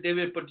Juarez,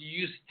 David, but do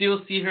you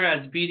still see her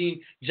as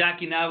beating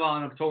Jackie Nava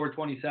on October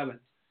 27th?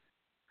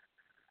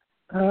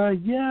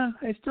 Yeah,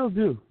 I still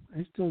do.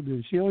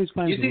 She always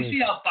finds a way. You think she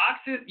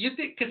outboxes? You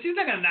think, because she's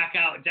not going to knock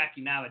out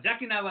Jackie Nava.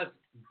 Jackie Nava is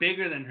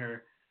bigger than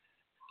her.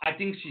 I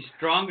think she's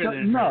stronger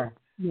than her.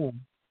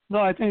 No,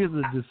 I think it's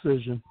a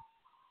decision.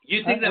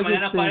 You think that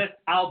Mariana Juarez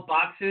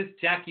outboxes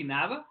Jackie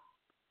Nava?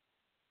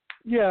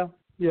 Yeah,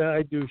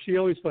 I do. She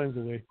always finds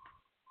a way.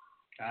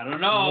 I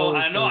don't know.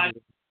 I know I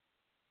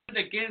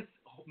against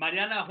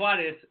Mariana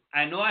Juarez.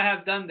 I know I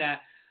have done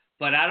that,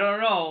 but I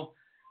don't know,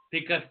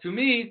 because to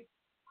me,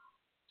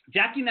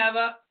 Jackie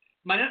Nava,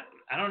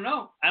 I don't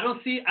know. I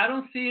don't see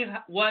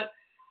what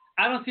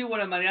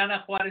a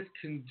Mariana Juarez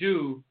can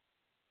do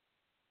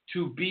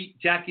to beat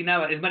Jackie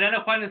Nava. Is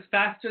Mariana Juarez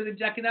faster than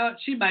Jackie Nava?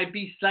 She might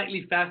be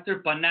slightly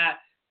faster, but not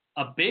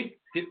a big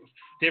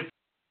difference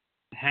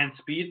in hand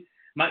speed.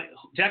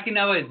 Jackie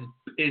Nava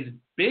is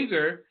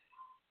bigger,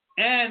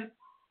 and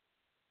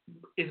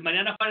is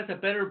Mariana Juarez a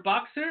better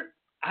boxer?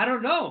 I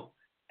don't know.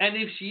 And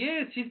if she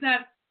is, she's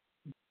not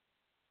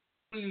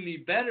really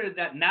better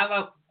that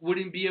Nava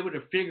wouldn't be able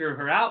to figure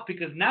her out,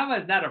 because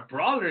Nava is not a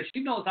brawler.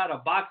 She knows how to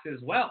box as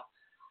well.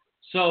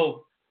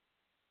 So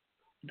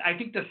I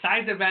think the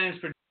size advantage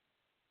for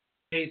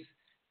case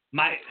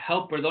might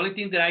help her. The only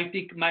thing that I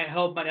think might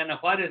help Mariana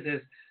Juarez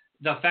is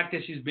the fact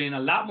that she's been a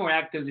lot more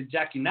active than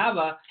Jackie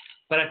Nava.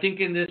 But I think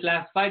in this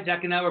last fight,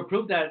 Jackie Nava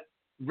proved that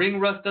ring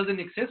rust doesn't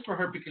exist for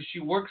her because she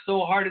works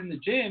so hard in the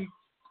gym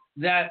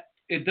that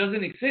it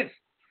doesn't exist.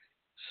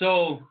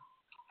 So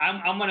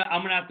I'm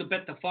gonna have to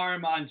bet the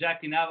farm on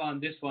Jackie Nava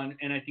on this one,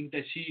 and I think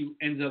that she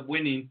ends up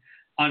winning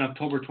on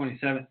October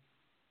 27th.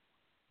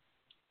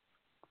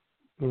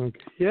 Okay.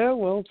 Yeah,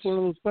 well, it's one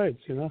of those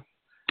fights, you know.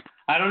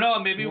 I don't know.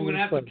 Maybe we're gonna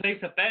have to place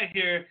a bet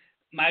here.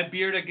 My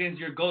beard against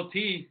your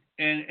goatee,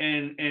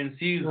 and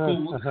see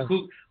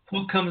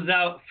who comes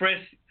out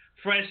fresh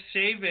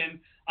shaven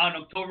on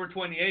October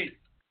 28th.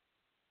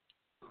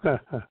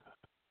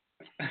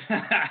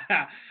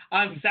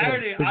 On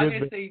Saturday,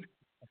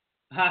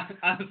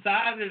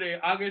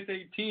 August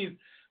 18th,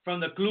 from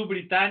the Club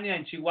Britannia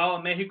in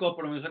Chihuahua, Mexico,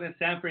 Profesor in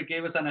Sanford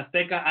gave us an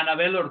Azteca,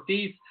 Anabel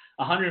Ortiz,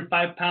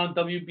 105-pound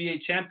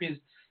WBA champion,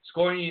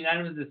 scoring a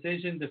unanimous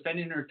decision,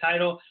 defending her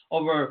title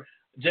over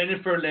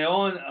Jennifer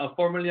Leon, a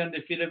formerly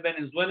undefeated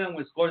Venezuelan,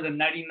 with scores of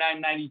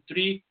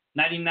 99-93,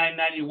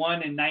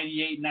 99-91, and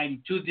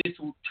 98-92. This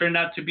turned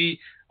out to be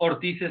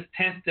Ortiz's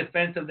 10th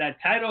defense of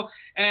that title,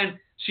 and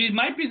she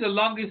might be the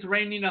longest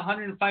reigning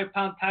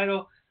 105-pound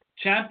title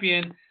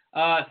champion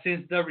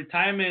since the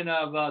retirement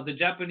of the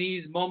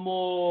Japanese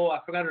Momo. I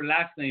forgot her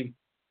last name.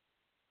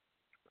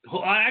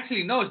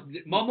 Actually, no,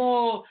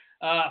 Momo.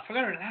 I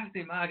forgot her last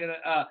name.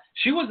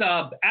 She was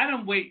a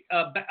atom weight,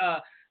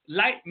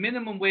 light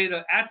minimum weight,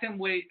 atom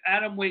weight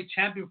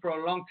champion for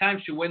a long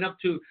time. She went up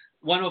to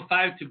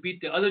 105 to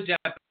beat the other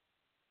Japanese.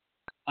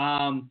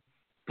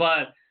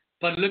 But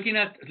looking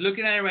at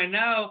it right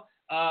now,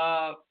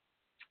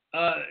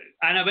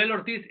 Anabel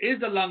Ortiz is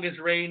the longest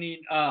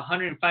reigning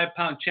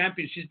 105-pound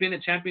champion. She's been a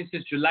champion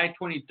since July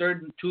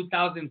 23rd,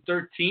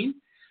 2013,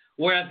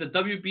 whereas the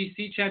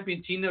WBC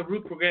champion Tina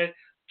Ruperget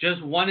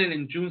just won it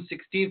in June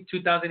 16th,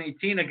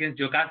 2018 against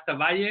Yogasta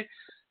Valle.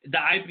 The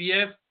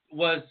IBF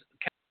was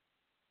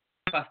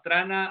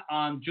Pastrana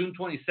on June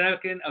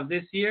 22nd of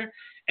this year,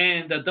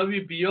 and the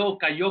WBO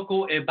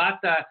Kayoko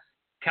Ebata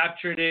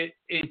captured it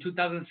in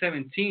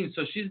 2017.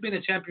 So she's been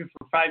a champion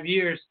for 5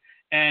 years,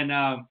 and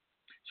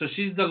so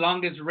she's the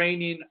longest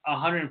reigning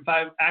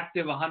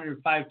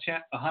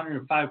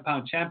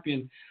 105-pound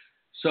champion.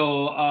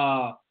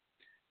 So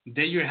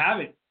there you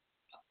have it.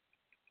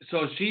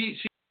 So she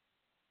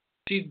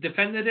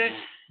defended it.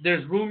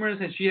 There's rumors,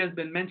 and she has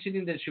been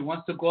mentioning that she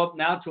wants to go up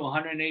now to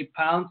 108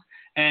 pounds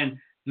and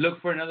look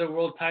for another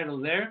world title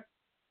there.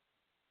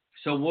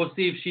 So we'll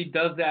see if she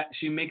does that.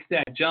 She makes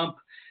that jump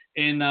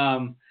in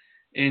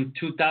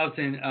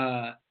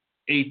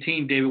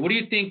 2018. David, what do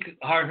you think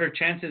are her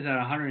chances at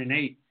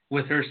 108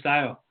 with her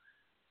style?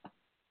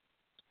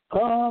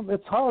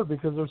 It's hard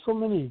because there's so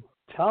many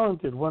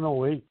talented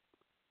 108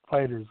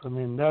 fighters. I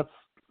mean, that's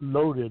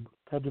loaded.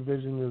 That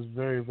division is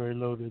very, very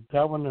loaded.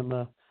 That one and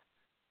the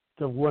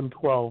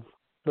 112,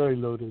 very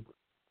loaded.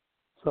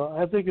 So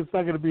I think it's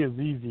not going to be as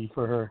easy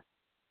for her.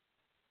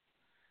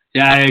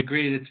 Yeah, I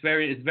agree. It's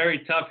very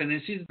tough, and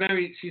then she's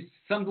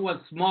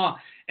somewhat small.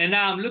 And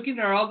now I'm looking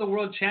at all the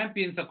world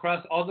champions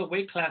across all the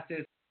weight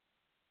classes.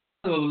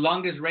 The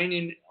longest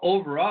reigning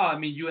overall. I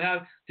mean, you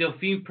have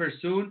Delphine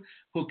Persoon,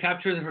 who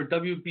captured her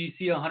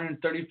WBC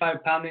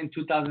 135-pound in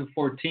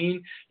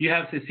 2014. You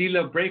have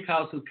Cecilia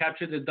Breakhouse, who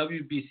captured the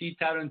WBC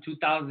title in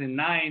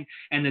 2009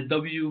 and the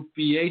WBO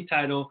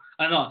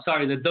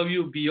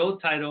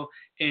title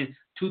in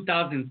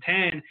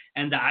 2010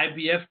 and the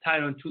IBF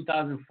title in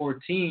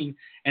 2014.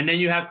 And then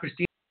you have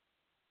Christina,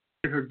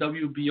 her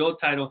WBO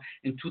title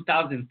in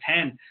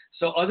 2010.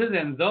 So other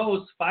than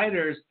those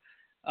fighters,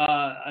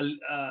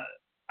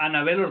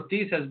 Anabel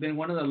Ortiz has been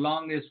one of the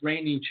longest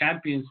reigning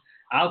champions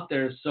out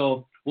there.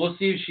 So we'll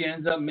see if she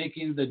ends up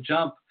making the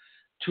jump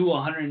to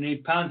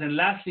 108 pounds. And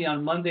lastly,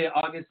 on Monday,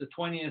 August the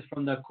 20th,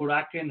 from the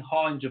Korakuen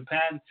Hall in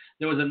Japan,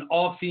 there was an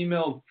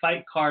all-female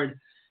fight card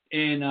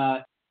in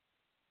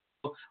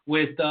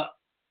with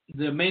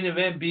the main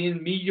event being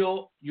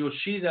Miyo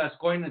Yoshida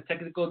scoring a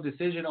technical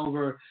decision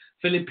over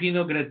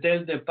Filipino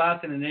Gretel de Paz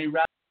in an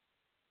 8-round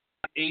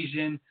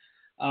Asian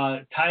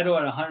title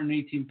at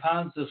 118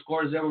 pounds. The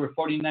scores there were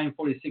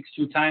 49-46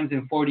 two times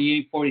and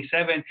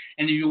 48-47. And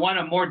if you want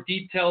a more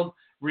detailed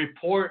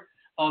report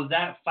of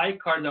that fight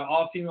card, the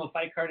all-female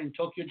fight card in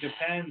Tokyo,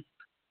 Japan,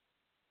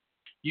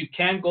 you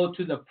can go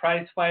to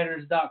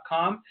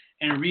thepricefighters.com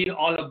and read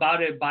all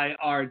about it by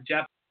our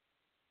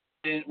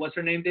Japanese. What's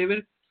her name,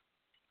 David?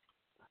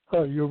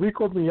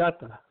 Yoriko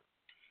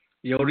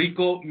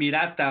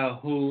Mirata,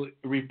 who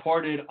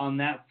reported on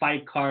that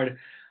fight card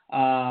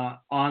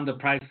on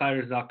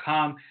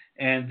thepricefighters.com.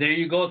 And there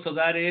you go. So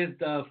that is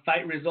the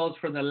fight results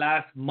for the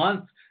last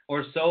month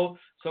or so.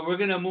 So we're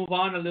going to move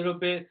on a little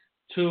bit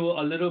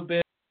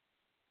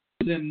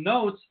in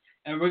notes,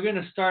 and we're going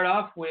to start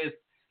off with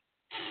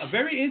a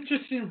very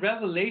interesting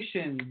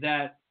revelation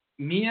that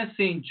Mia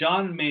St.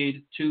 John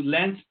made to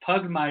Lance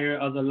Pugmire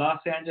of the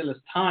Los Angeles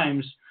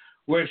Times,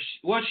 where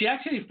she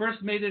actually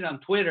first made it on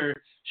Twitter.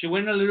 She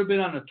went a little bit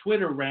on a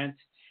Twitter rant,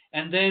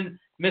 and then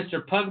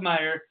Mr.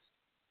 Pugmire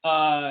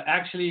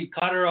actually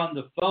caught her on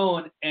the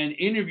phone and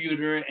interviewed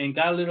her and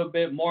got a little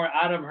bit more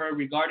out of her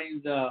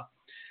regarding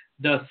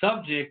the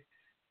subject.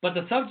 But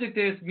the subject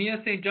is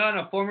Mia St. John,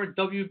 a former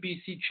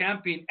WBC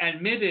champion,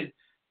 admitted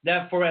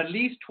that for at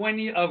least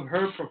 20 of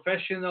her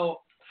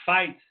professional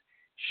fights,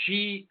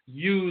 she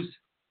used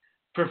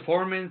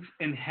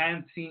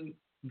performance-enhancing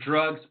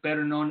drugs,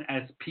 better known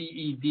as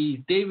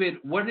PEDs. David,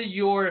 what are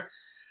your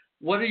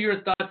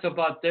thoughts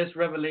about this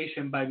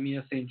revelation by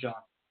Mia St. John?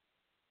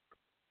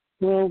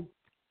 Well,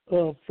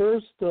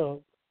 first,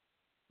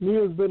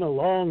 Mia's been a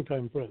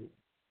long-time friend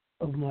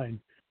of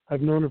mine.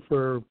 I've known her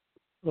for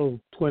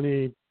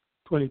 20,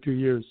 22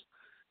 years,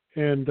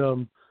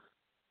 and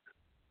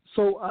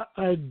so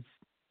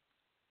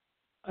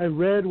I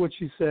read what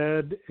she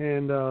said,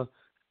 and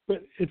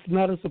but it's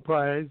not a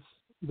surprise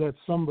that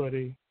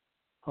somebody,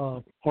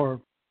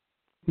 or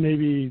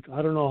maybe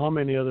I don't know how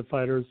many other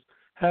fighters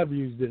have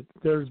used it.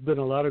 There's been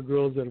a lot of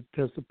girls that have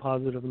tested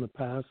positive in the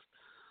past.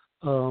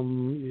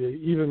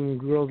 Even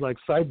girls like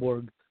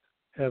Cyborg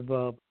have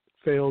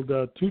failed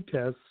 2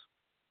 tests.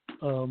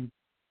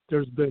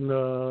 There's been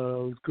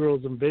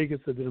girls in Vegas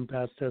that didn't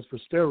pass tests for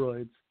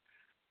steroids.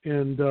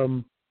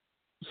 And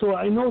so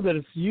I know that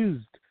it's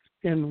used.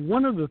 And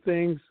one of the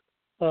things,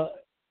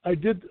 I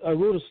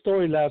wrote a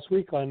story last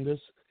week on this,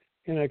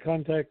 and I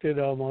contacted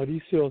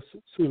Mauricio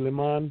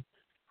Suleiman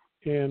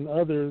and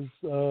others,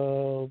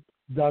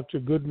 Dr.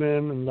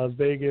 Goodman in Las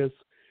Vegas,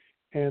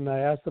 and I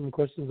asked them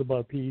questions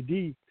about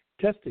PED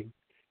testing.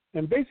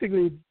 And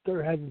basically,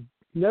 there has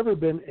never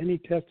been any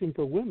testing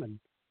for women.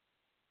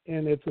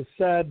 And it's a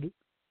sad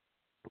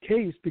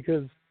case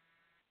because,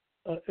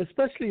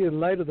 especially in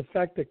light of the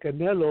fact that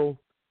Canelo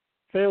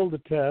failed the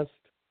test,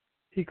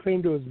 he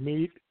claimed it was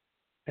meat,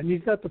 and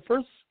he's not the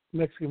first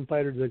Mexican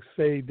fighter to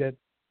say that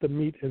the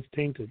meat is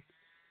tainted.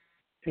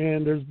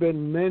 And there's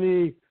been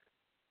many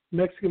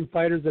Mexican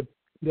fighters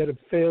that have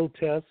failed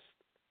tests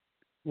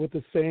with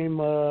the same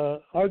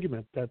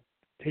argument, that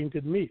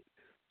tainted meat.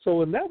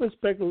 So in that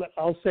respect,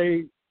 I'll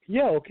say,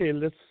 yeah, okay,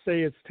 let's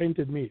say it's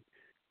tainted meat.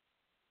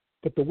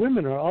 But the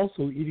women are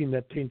also eating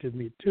that tainted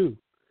meat too.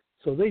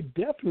 So they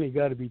definitely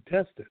got to be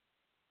tested.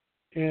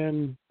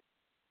 And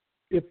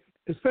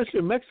especially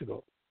in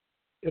Mexico,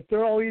 if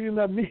they're all eating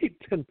that meat,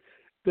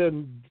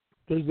 then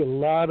there's a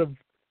lot of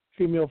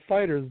female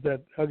fighters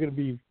that are going to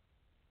be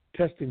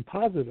testing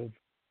positive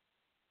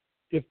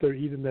if they're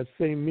eating that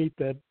same meat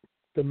that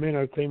the men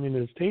are claiming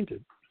is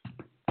tainted.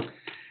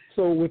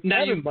 So with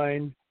that in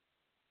mind,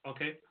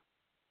 okay,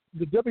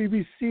 the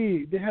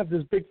WBC, they have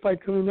this big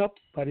fight coming up,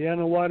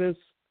 Mariana Juarez,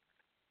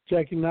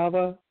 Jackie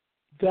Nava.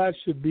 That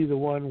should be the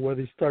one where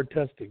they start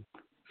testing.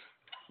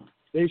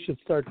 They should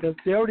start testing.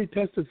 They already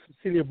tested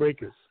Cecilia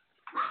Breakers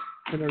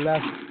in her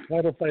last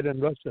title fight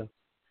in Russia.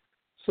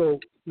 So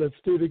let's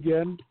do it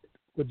again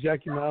with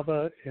Jackie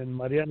Nava and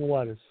Mariana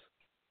Juarez,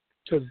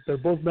 because they're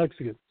both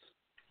Mexicans.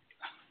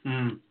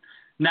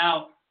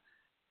 Now,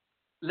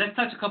 let's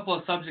touch a couple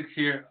of subjects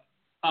here.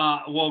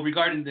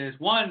 Regarding this.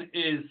 One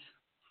is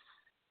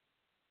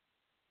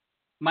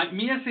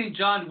Mia St.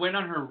 John went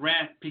on her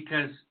rant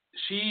because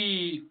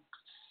she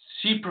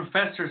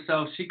professed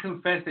herself. She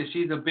confessed that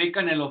she's a big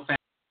Canelo fan.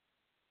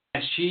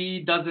 That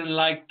she doesn't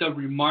like the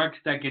remarks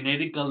that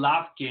Gennady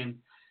Golovkin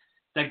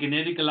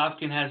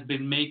has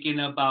been making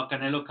about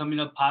Canelo coming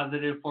up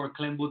positive for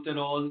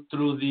clenbuterol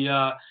through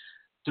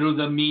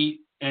the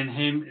meat, and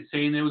him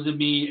saying it was a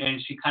meat.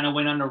 And she kind of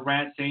went on a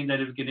rant saying that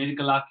if Gennady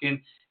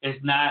Golovkin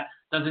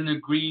doesn't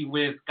agree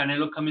with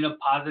Canelo coming up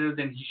positive,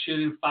 then he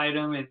shouldn't fight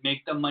him and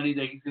make the money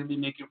that he's going to be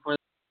making for them,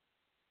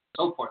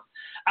 and so forth.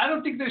 I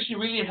don't think that she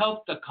really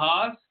helped the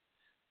cause,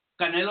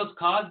 Canelo's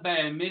cause, by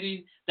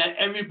admitting that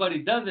everybody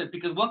does it,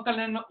 because one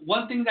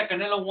thing that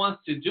Canelo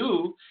wants to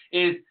do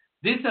is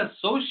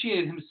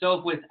disassociate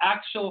himself with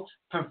actual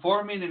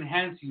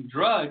performance-enhancing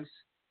drugs,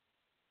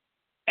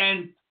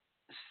 and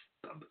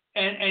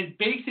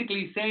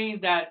basically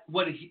saying that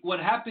what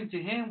happened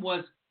to him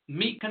was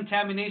meat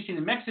contamination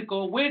in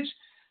Mexico, which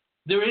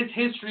there is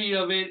history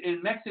of it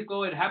in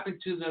Mexico. It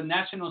happened to the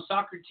national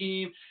soccer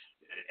team.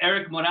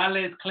 Eric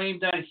Morales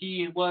claimed that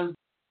he was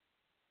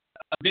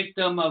a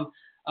victim of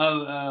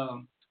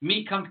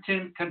meat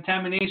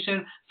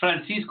contamination.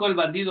 Francisco El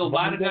Bandido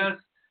Vargas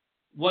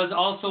was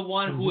also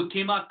one who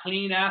came out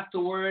clean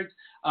afterwards.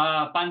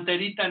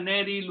 Panterita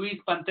Neri, Luis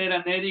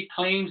Pantera Neri,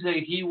 claims that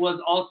he was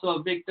also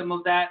a victim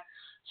of that.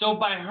 So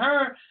by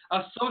her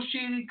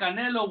associating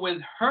Canelo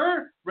with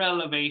her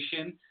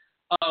revelation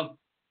of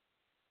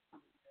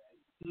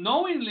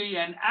knowingly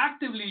and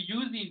actively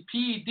using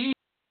PED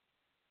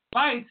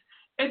fights,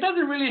 it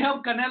doesn't really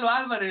help Canelo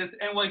Alvarez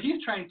and what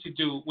he's trying to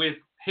do with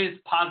his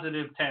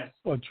positive test.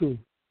 Oh, true.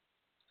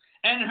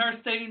 And her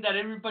stating that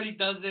everybody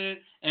does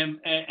it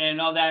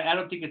and all that, I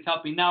don't think it's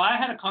helping. Now, I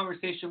had a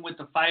conversation with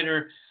the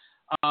fighter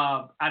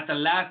at the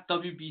last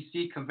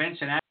WBC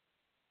convention.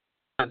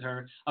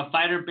 Her, a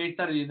fighter based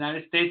out of the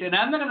United States, and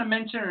I'm not going to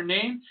mention her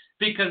name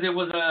because it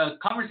was a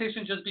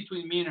conversation just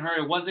between me and her.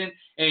 It wasn't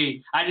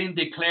I didn't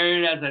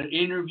declare it as an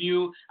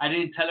interview. I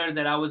didn't tell her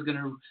that I was going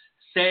to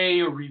say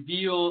or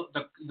reveal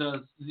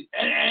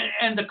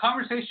and the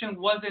conversation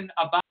wasn't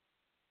about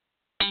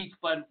PEDs,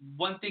 but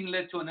one thing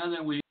led to another,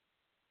 and we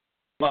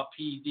about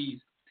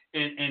PEDs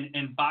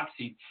in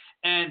boxing,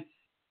 and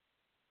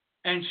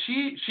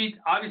she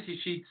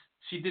obviously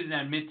she didn't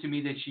admit to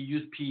me that she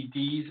used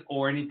PEDs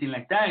or anything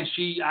like that, and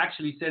she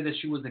actually said that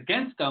she was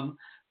against them,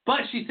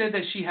 but she said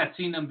that she had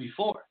seen them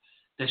before,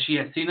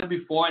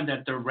 and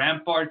that the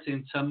ramparts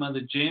in some of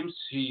the gyms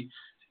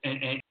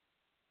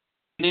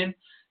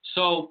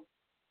so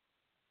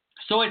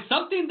it's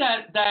something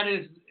that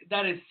is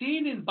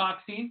seen in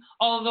boxing.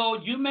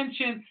 Although you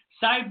mentioned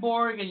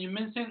Cyborg and you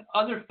mentioned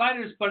other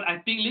fighters, but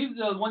I believe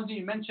the ones that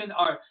you mentioned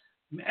are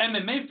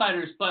MMA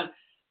fighters. But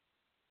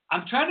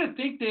I'm trying to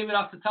think, David,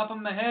 off the top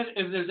of my head,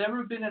 if there's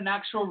ever been an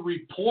actual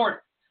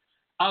report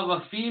of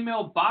a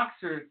female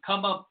boxer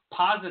come up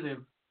positive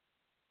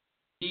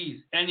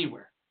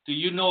anywhere. Do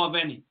you know of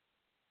any?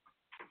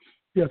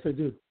 Yes, I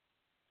do.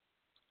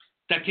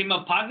 That came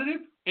up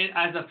positive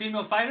as a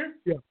female fighter?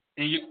 Yeah.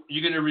 And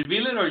you gonna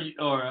reveal it,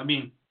 or I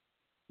mean,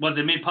 was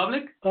it made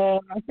public? I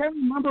can't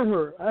remember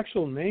her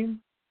actual name.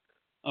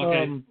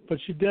 Okay. But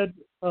she did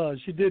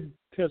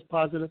test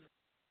positive.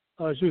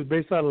 She was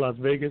based out of Las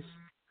Vegas,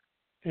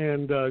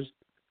 and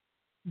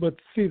but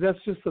see, that's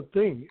just the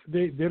thing.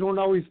 They don't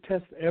always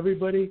test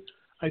everybody.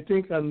 I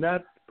think on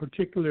that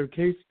particular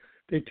case,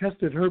 they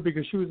tested her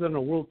because she was on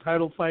a world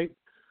title fight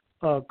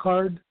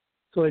card,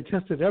 so they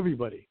tested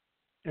everybody,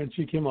 and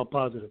she came up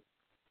positive.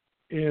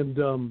 And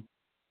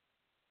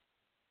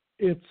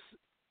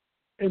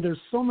there's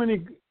so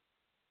many.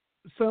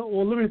 So,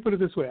 well, let me put it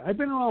this way. I've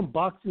been around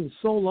boxing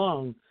so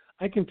long,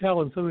 I can tell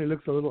when somebody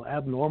looks a little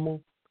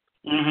abnormal,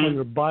 when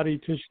their body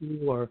tissue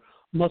or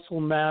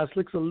muscle mass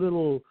looks a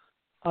little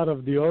out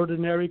of the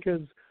ordinary.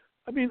 Because,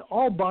 I mean,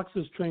 all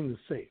boxers train the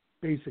same,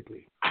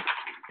 basically.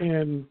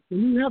 And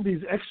when you have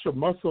these extra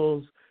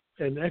muscles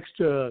and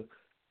extra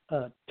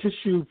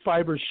tissue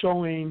fiber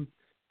showing,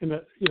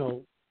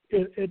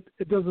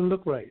 it doesn't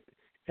look right.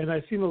 And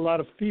I've seen a lot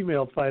of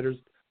female fighters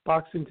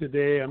boxing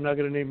today. I'm not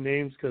going to name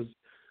names because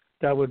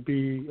that would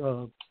be,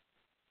 I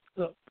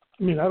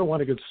don't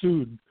want to get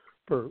sued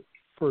for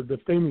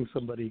defaming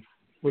somebody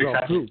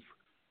without proof.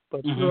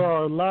 But there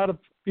are a lot of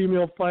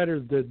female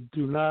fighters that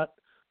do not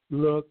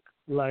look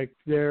like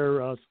they're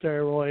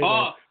steroid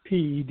or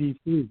PED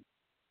free.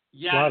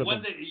 Yeah,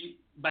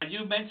 but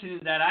you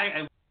mentioned that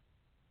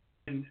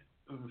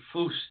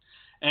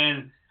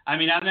and I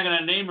mean, I'm not going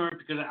to name her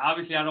because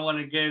obviously I don't want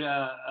to get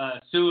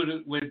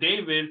sued with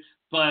David,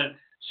 but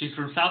she's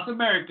from South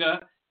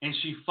America and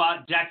she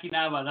fought Jackie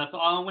Nava. That's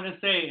all I'm going to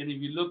say. And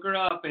if you look her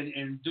up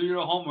and do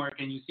your homework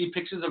and you see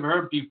pictures of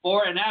her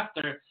before and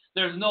after,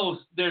 there's no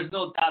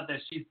doubt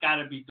that she's got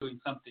to be doing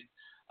something.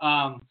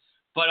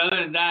 But other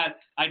than that,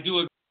 I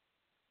do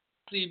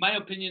agree. My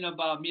opinion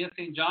about Mia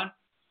St. John,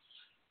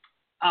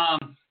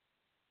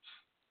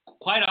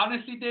 quite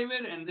honestly,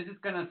 David, and this is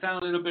going to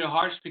sound a little bit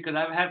harsh because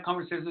I've had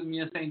conversations with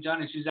Mia St.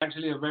 John and she's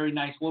actually a very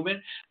nice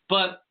woman.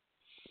 But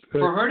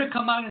for her to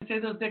come out and say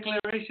those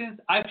declarations,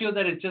 I feel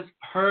that it's just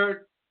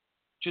her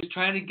just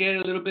trying to get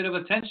a little bit of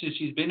attention.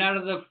 She's been out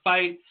of the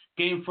fight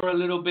game for a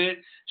little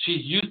bit.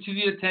 She's used to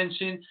the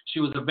attention.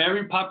 She was a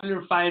very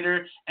popular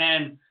fighter.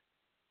 And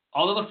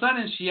all of a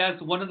sudden, she has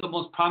one of the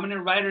most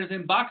prominent writers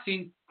in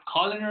boxing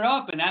calling her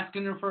up and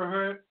asking her for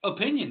her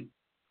opinion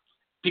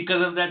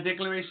because of that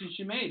declaration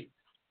she made.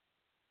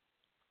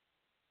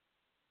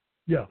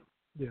 Yeah.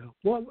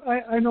 Well,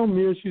 I know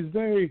Mia. She's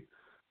a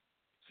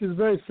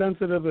very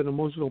sensitive and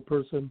emotional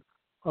person,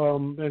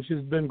 and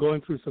she's been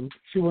going through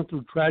she went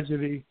through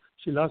tragedy.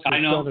 She lost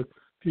her son a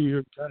few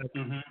years back,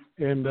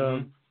 and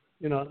I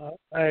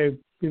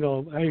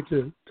hate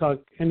to talk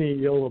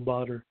any ill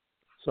about her,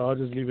 so I'll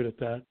just leave it at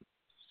that.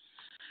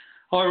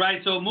 All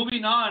right. So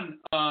moving on,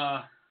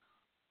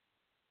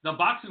 the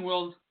boxing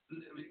world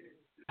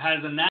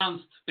has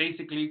announced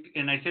basically,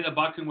 and I say the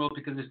boxing world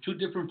because there's two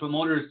different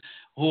promoters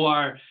who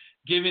are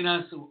giving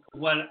us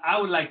what I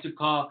would like to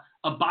call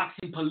a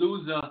boxing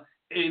palooza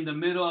in the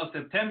middle of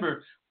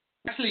September.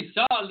 We actually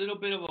saw a little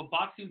bit of a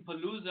boxing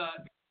palooza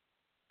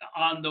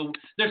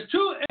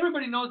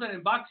everybody knows that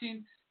in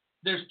boxing,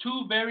 there's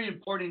two very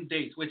important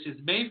dates, which is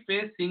May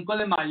 5th, Cinco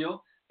de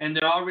Mayo, and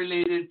they're all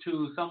related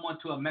to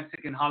a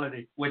Mexican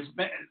holiday, which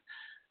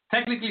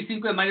technically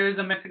Cinco de Mayo is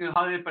a Mexican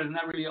holiday, but it's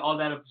not really all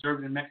that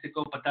observed in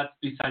Mexico, but that's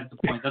besides the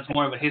point. That's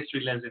more of a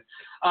history lesson.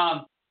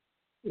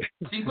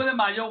 Cinco de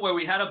Mayo, where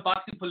we had a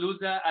boxing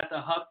palooza at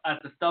the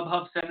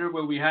StubHub Center,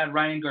 where we had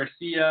Ryan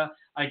Garcia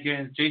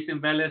against Jason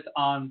Velez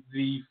on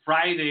the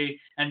Friday,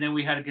 and then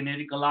we had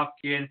Gennady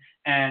Golovkin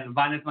and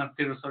Vanes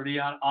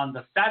Montero-Sorian on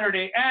the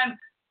Saturday. And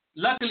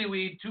luckily,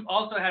 we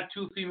also had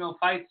two female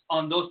fights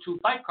on those two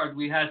fight cards.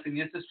 We had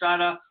Seniesa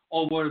Estrada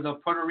over the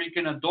Puerto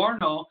Rican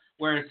Adorno,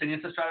 where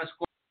Seniesa Estrada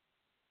scored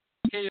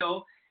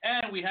KO,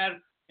 and we had,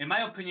 in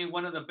my opinion,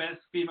 one of the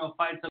best female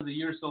fights of the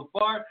year so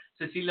far,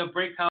 Cecilia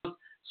Breakhouse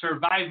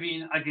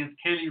surviving against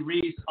Kaylee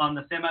Reese on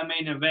the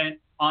semi-main event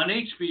on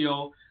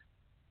HBO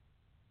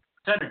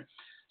Center.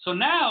 So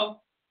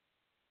now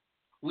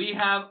we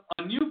have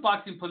a new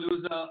boxing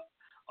palooza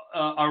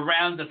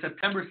around the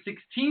September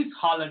 16th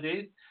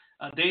holidays,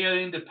 Day of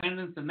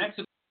Independence in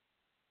Mexico,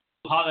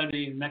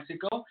 holiday in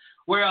Mexico,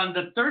 where on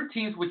the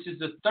 13th, which is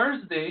the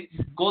Thursday,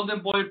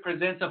 Golden Boy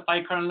presents a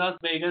fight card in Las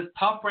Vegas.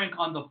 Top Rank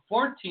on the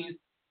 14th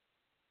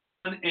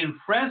in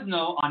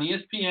Fresno on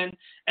ESPN,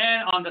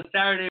 and on the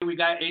Saturday we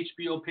got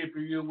HBO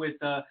pay-per-view with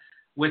the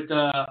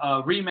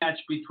rematch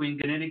between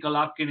Gennady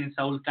Golovkin and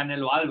Saul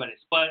Canelo Alvarez.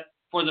 But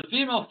for the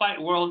female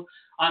fight world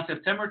on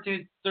September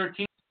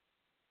 13th,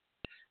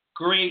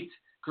 great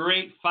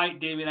fight,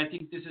 David. I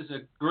think this is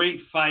a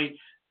great fight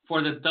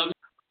for the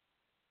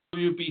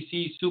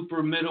WBC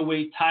super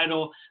middleweight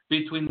title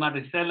between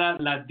Maricela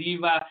La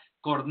Diva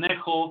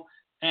Cornejo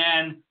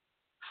and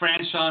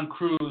Franchon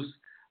Cruz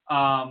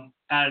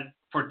at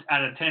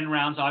a 10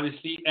 rounds,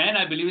 obviously. And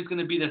I believe it's going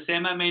to be the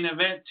semi-main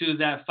event to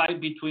that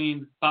fight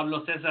between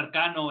Pablo Cesar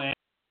Cano and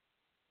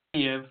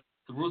Mariev.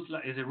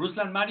 Is it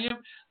Ruslan Mariev?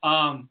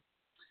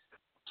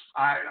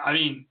 I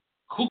mean,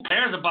 who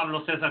cares about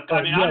Pablo Cesar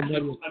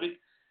Cano?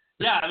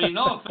 I mean,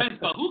 no offense,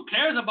 but who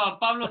cares about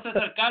Pablo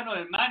Cesar Cano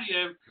and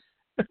Mariev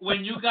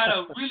when you got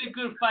a really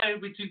good fight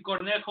between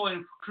Cornejo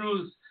and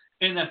Cruz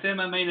in the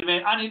semi-main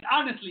event? I mean,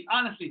 honestly,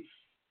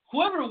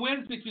 whoever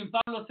wins between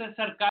Pablo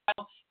Cesar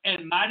Cano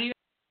and Mariev,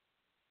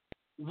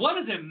 what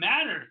does it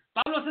matter?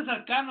 Pablo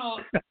Cesar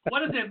Cano, what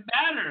does it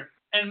matter?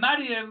 And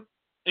Mariev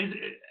is,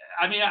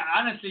 I mean,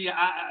 honestly,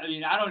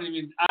 I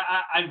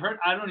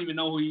don't even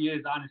know who he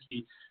is,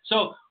 honestly.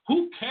 So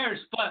who cares?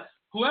 But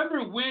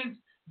whoever wins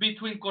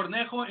between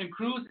Cornejo and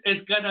Cruz is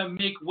gonna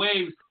make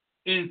waves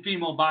in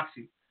female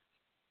boxing.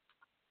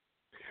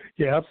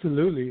 Yeah,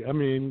 absolutely. I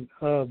mean,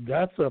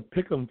 that's a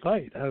pick'em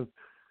fight.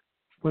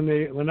 When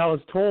I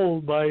was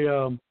told by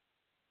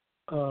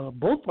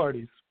both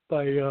parties,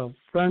 by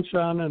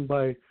Franchon and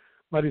by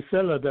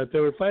Maricela, that they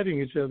were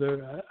fighting each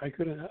other, I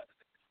couldn't.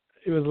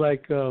 It was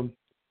like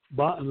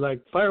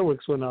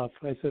fireworks went off.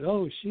 I said,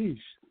 "Oh,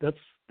 sheesh, that's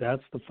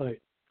the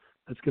fight.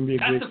 That's gonna be a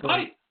great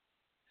fight."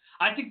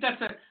 I think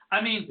that's a.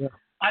 I mean, yeah.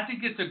 I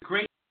think it's a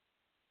great.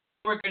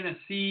 We're gonna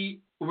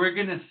see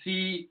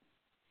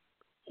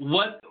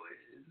what.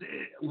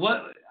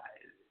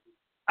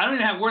 I don't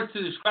even have words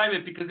to describe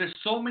it because there's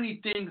so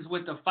many things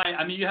with the fight.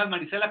 I mean, you have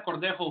Maricela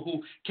Cornejo,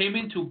 who came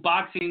into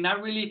boxing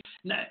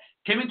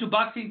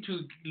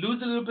to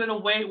lose a little bit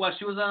of weight while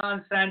she was in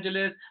Los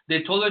Angeles.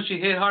 They told her she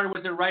hit hard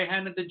with her right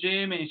hand at the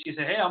gym, and she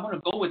said, "Hey, I'm going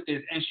to go with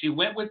this." And she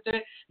went with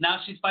it. Now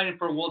she's fighting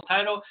for a world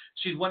title.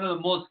 She's one of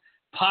the most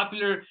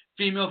popular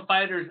female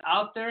fighters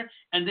out there.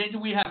 And then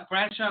we have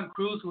Franchon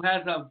Cruz, who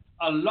has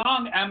a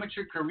long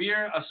amateur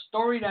career, a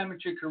storied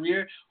amateur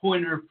career, who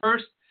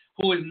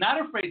is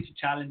not afraid to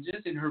challenge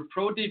this. In her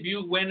pro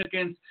debut, went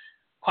against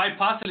quite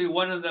possibly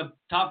one of the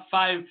top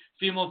 5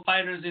 female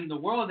fighters in the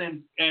world,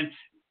 and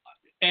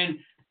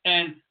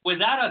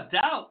without a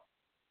doubt,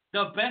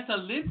 the best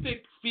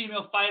Olympic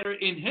female fighter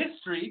in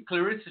history,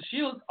 Clarissa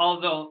Shields.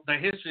 Although the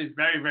history is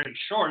very, very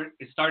short,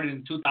 it started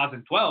in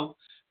 2012.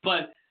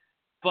 But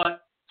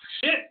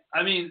shit,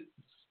 I mean,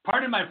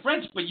 pardon my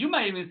French, but you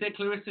might even say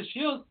Clarissa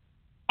Shields,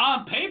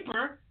 on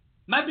paper,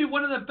 might be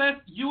one of the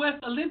best U.S.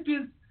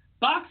 Olympian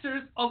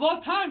boxers of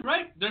all time,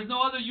 right? There's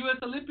no other U.S.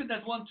 Olympian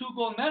that's won 2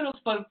 gold medals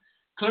but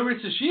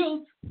Clarissa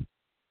Shields.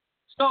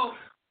 So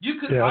you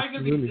could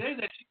arguably say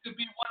that she could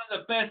be one of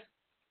the best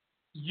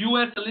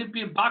U.S.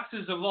 Olympian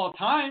boxers of all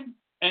time.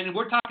 And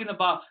we're talking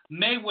about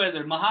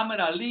Mayweather,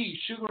 Muhammad Ali,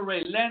 Sugar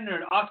Ray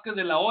Leonard, Oscar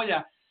de la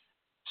Hoya.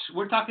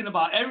 We're talking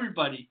about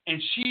everybody.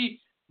 And she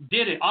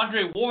did it.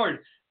 Andre Ward,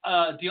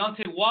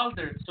 Deontay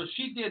Wilder. So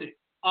she did it.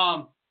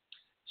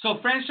 So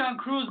Franchon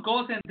Cruz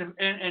goes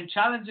and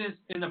challenges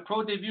in the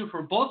pro debut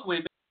for both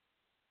women.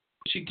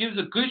 She gives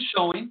a good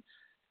showing,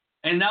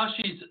 and now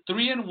she's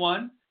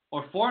 3-1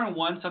 or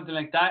 4-1, something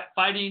like that,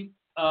 fighting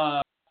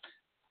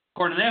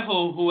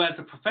Cornejo, who as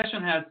a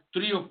professional has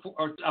 3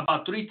 or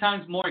about 3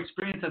 times more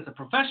experience as a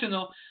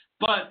professional.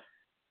 But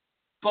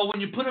when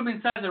you put them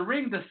inside the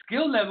ring, the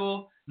skill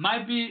level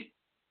might be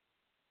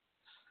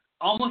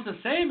almost the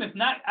same, if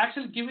not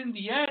actually giving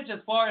the edge as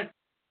far as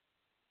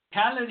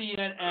mentality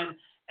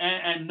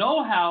and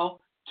know-how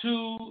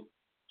to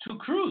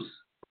Cruz.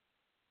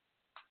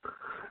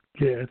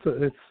 Yeah,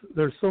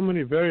 there's so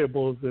many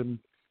variables, and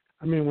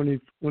I mean when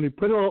you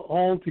put it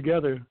all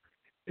together,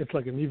 it's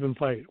like an even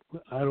fight.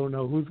 I don't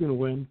know who's going to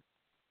win,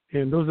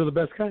 and those are the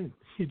best kind.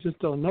 You just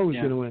don't know who's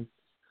going to win.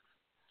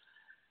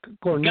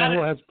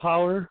 Cornejo has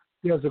power.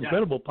 He has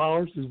incredible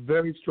power. He's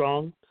very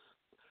strong.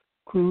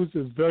 Cruz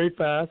is very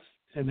fast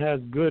and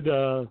has good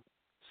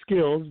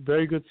skills,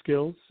 very good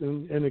skills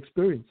and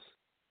experience.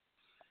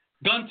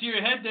 Gun to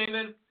your head,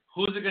 David.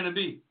 Who's it going to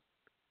be?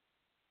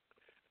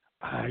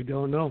 I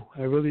don't know.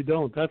 I really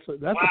don't. That's a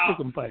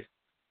pick'em fight.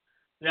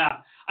 Yeah,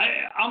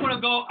 I'm gonna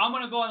go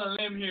on a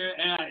limb here,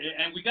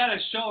 and we got a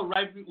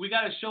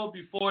show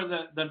before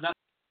the.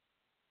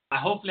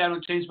 Hopefully, I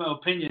don't change my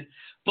opinion,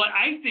 but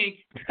I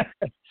think.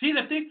 See,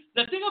 the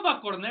thing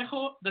about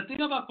Cornejo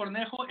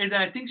is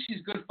that I think she's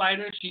a good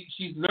fighter.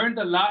 She's learned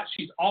a lot.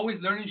 She's always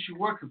learning. She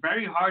works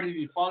very hard. If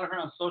you follow her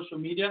on social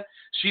media,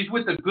 she's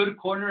with a good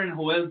corner in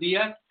Joel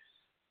Diaz.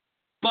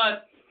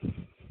 But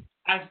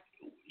as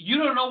you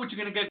don't know what you're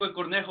going to get with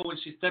Cornejo when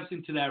she steps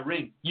into that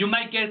ring. You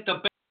might get the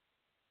best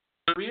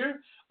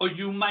career, or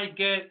you might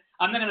get,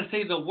 I'm not going to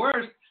say the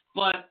worst,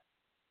 but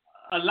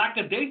a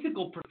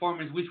lackadaisical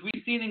performance, which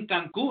we've seen in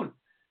Cancun.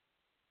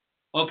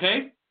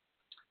 Okay?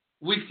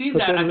 We've seen but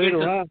that. Then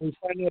later on, we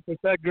find out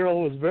that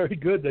girl was very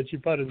good that she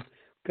fought in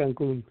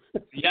Cancun.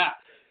 Yeah.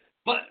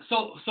 But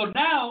so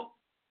now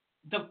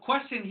the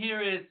question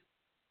here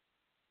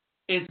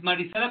is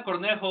Marisela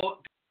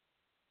Cornejo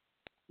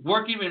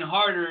work even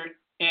harder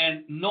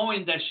and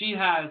knowing that she's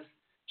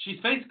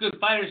faced good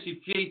fighters.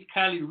 She faced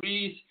Cali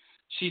Reese.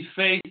 She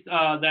faced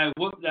that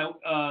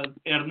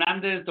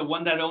Hernandez, the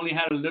one that only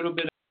had a little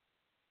bit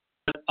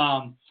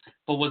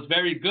but was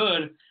very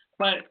good.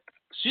 But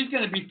she's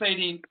going to be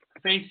facing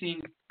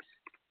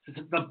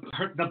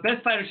the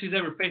best fighter she's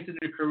ever faced in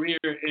her career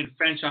in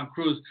Franchon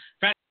Cruz.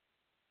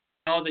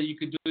 All that you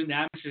could do in the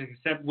amateurs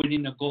except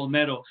winning a gold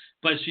medal,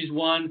 but she's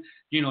won,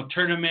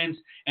 tournaments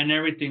and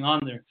everything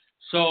on there.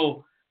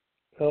 So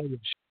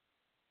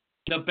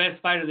the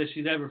best fighter that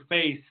she's ever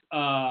faced,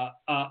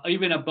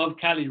 even above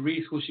Cali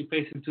Reese, who she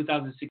faced in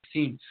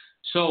 2016.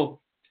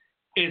 So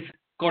is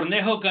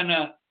Cornejo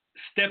gonna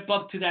step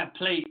up to that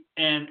plate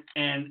and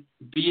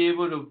be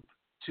able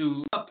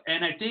to up?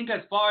 And I think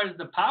as far as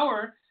the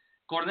power,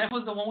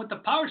 Cornejo's the one with the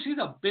power. She's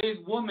a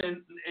big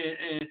woman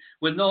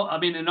with no, I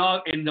mean, in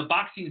the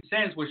boxing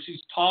sense, where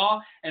she's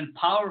tall and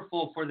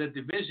powerful for the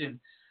division.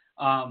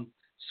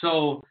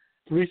 So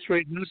 3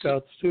 straight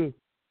knockouts too.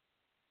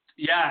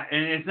 Yeah,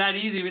 and it's not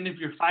easy, even if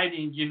you're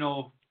fighting,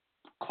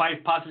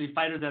 quite possibly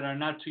fighters that are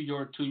not to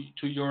your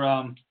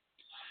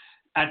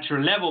at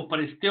your level, but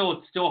it's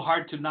still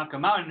hard to knock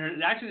them out.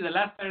 And actually, the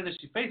last fighter that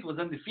she faced was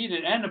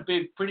undefeated and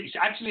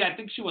actually, I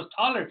think she was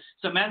taller.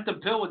 Samantha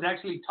Pill was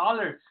actually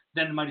taller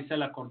than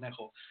Marisela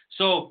Cornejo.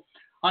 So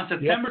on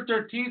September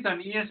 13th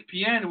on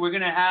ESPN, we're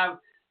going to have,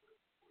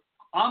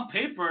 on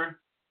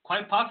paper,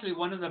 quite possibly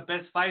one of the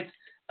best fights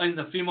in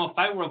the female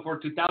fight world for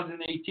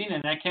 2018,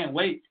 and I can't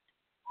wait.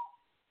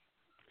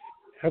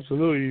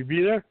 Absolutely. You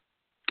be there?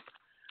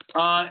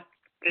 No,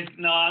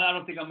 I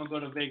don't think I'm going to go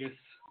to Vegas.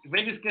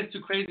 Vegas gets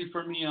too crazy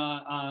for me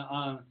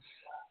on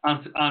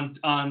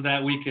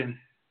that weekend.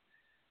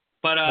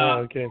 But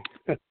okay.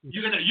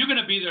 you're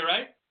gonna be there,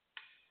 right?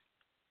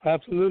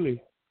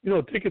 Absolutely.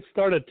 Tickets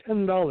start at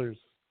 $10.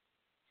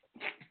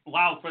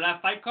 Wow, for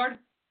that fight card?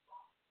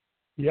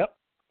 Yep,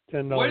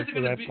 $10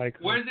 for that fight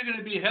card. Where is it going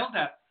to be held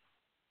at?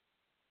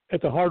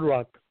 At the Hard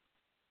Rock.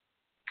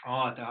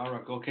 Oh, at the Hard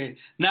Rock. Okay.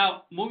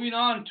 Now, moving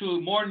on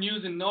to more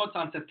news and notes.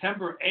 On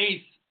September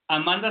 8th,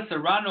 Amanda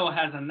Serrano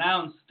has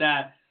announced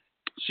that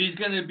she's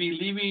going to be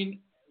leaving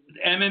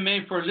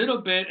MMA for a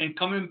little bit and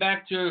coming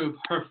back to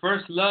her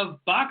first love,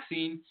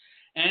 boxing.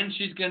 And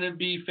she's going to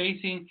be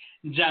facing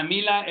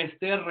Yamila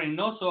Esther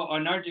Reynoso,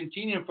 an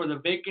Argentinian, for the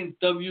vacant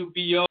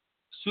WBO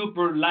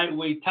super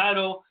lightweight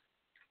title.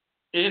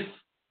 If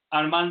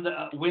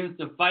Amanda wins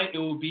the fight, it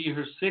will be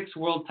her 6th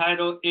world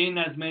title in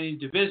as many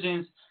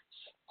divisions,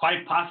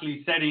 quite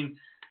possibly setting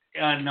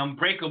an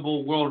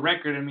unbreakable world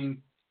record. I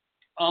mean,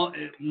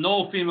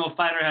 no female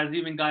fighter has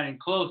even gotten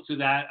close to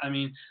that. I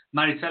mean,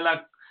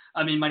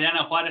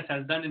 Mariana Juarez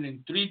has done it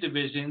in 3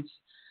 divisions.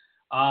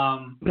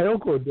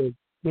 Naoko did.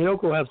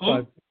 Naoko has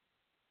 5.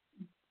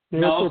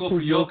 Naoko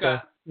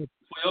Fuyoka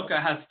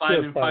has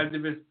 5 in 5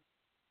 divisions.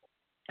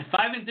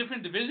 5 in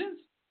different divisions?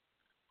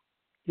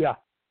 Yeah.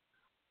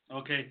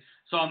 Okay.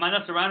 So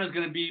Amanda Serrano is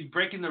going to be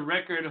breaking the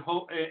record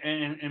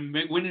and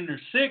winning her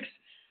 6th.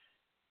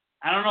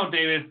 I don't know,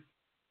 David.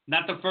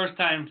 Not the first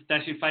time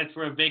that she fights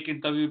for a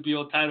vacant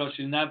WBO title.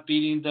 She's not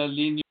beating the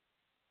lineal.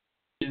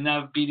 She's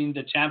not beating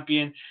the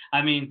champion.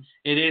 I mean,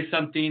 it is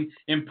something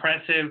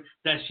impressive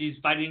that she's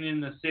fighting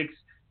in the 6th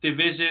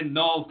division.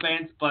 No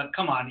offense, but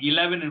come on.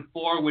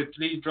 11-4 with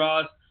 3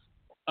 draws,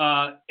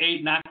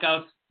 8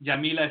 knockouts.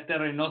 Yamila Esther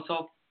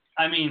Reynoso.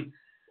 I mean,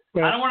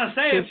 I don't want to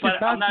say it,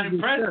 but I'm not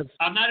impressed.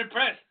 I'm not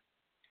impressed.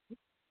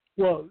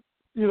 Well,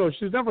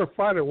 she's never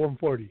fought at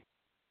 140.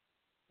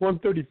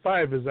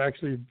 135 is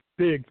actually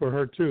big for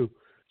her, too.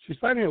 She's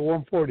fighting at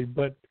 140,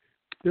 but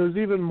there's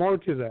even more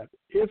to that.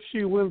 If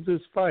she wins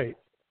this fight,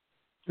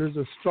 there's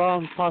a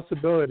strong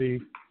possibility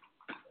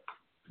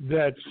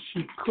that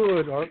she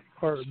could, or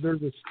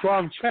there's a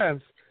strong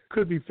chance,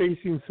 could be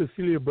facing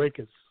Cecilia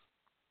Brækhus.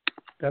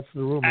 That's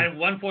the rumor. At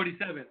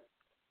 147.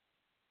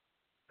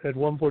 At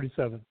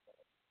 147.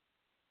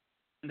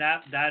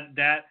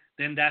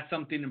 Then that's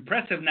something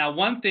impressive. Now,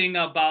 one thing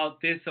about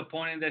this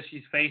opponent that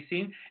she's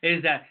facing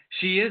is that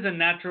she is a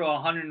natural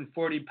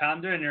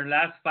 140-pounder. In her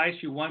last fight,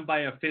 she won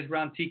by a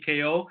 5th-round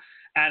TKO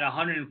at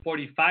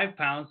 145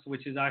 pounds,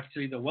 which is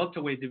actually the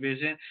welterweight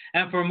division.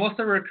 And for most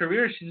of her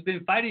career, she's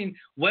been fighting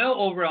well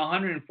over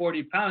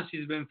 140 pounds.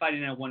 She's been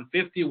fighting at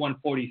 150,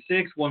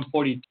 146,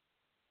 142.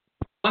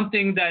 One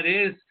thing that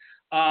is,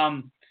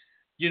 a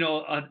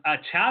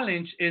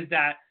challenge is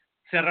that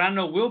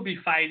Serrano will be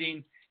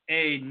fighting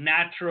a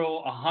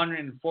natural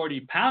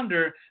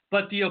 140-pounder,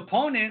 but the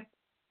opponent,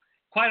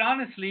 quite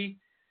honestly,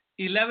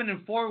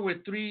 11-4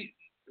 with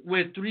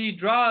three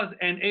draws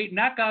and 8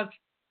 knockouts,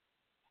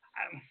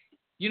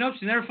 She's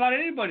never fought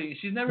anybody.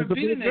 She's never That's a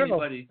beaten big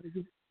girl. anybody.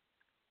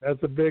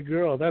 That's a big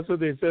girl. That's what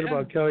they said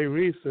about Kelly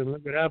Reese, and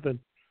look what happened.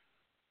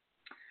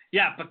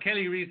 Yeah, but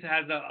Kelly Reese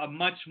has a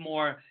much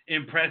more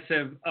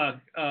impressive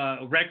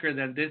record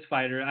than this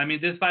fighter. I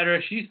mean, this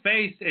fighter, she's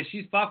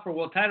fought for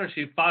world title.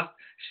 She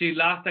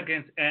lost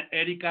against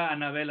Erika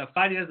Anabela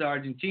Farias, the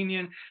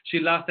Argentinian. She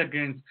lost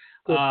against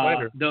the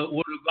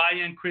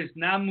Uruguayan Chris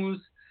Namus.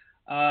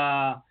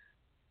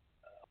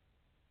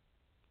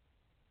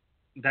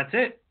 That's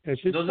it.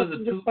 Those are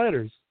the two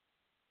fighters.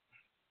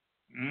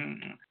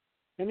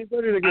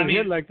 Anybody that gets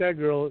hit like that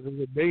girl is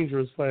a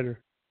dangerous fighter.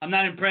 I'm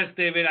not impressed,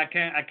 David. I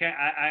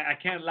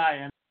can't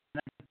lie.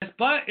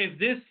 But if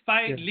this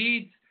fight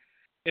leads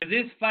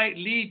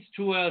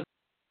to a,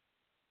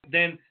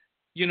 then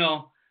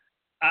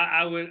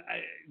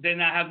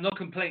then I have no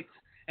complaints.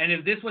 And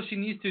if this is what she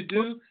needs to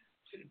do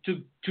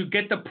to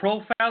get the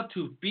profile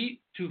to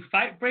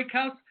fight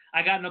Breakhouse,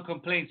 I got no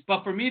complaints.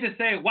 But for me to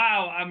say,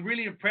 wow, I'm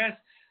really impressed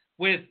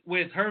with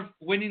her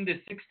winning the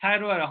 6th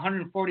title at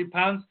 140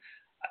 pounds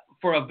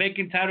for a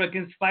vacant title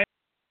against fight.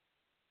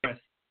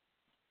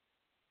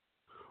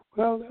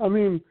 Well, I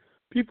mean,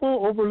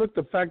 people overlook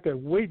the fact that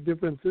weight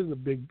difference is a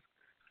big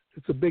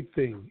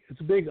thing.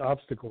 It's a big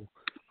obstacle.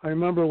 I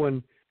remember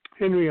when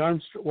Henry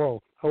Armstrong,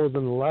 well, I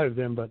wasn't alive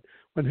then, but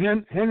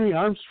when Henry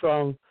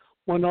Armstrong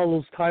won all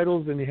those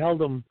titles and he held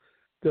them,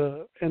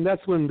 and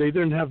that's when they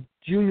didn't have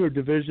junior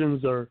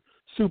divisions or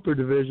super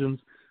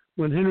divisions.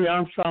 When Henry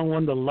Armstrong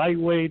won the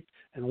lightweight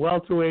and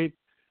welterweight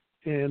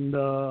and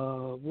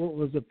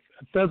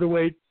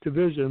featherweight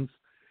divisions,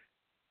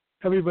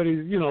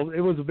 everybody,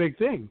 it was a big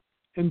thing.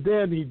 And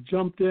then he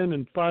jumped in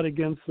and fought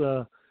against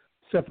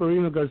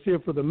Seferino Garcia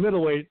for the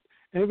middleweight.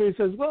 And everybody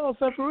says, well,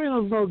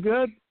 Seferino's no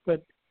good,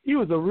 but he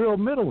was a real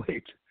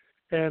middleweight.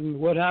 And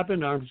what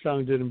happened?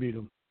 Armstrong didn't beat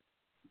him.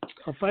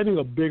 Fighting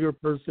a bigger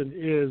person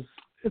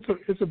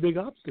it's a big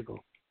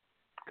obstacle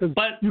because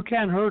you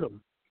can't hurt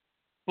him.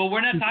 But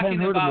we're not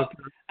talking about.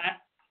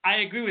 I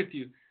agree with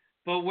you,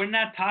 but we're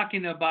not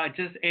talking about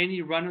just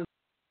any run-of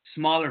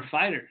smaller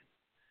fighter.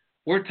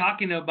 We're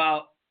talking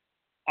about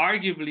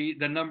arguably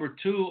the number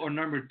 2 or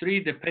number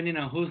 3, depending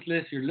on whose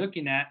list you're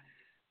looking at,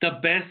 the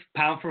best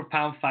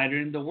pound-for-pound fighter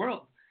in the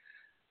world.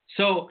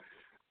 So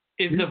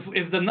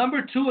if the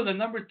number 2 or the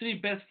number 3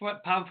 best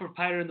pound-for-pound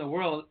fighter in the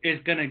world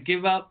is going to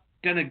give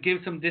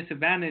some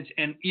disadvantage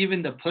and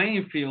even the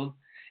playing field,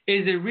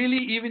 is it really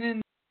even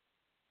in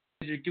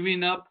you're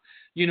giving up,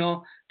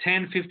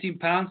 10, 15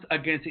 pounds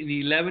against an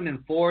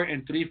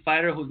 11-4-3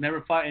 fighter who's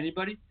never fought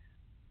anybody?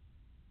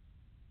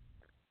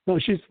 No,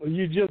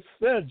 you just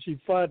said she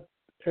fought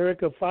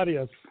Erika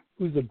Farias,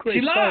 who's a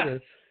great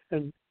fighter,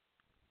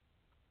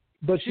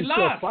 but she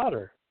still fought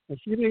her. And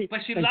she did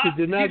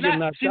not get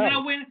knocked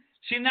out.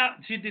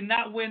 She did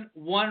not win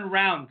one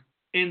round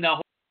in the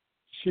whole.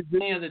 She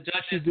did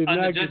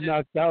not get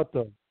knocked out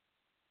though.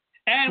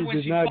 And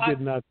she did not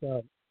get knocked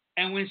out.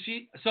 And when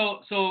she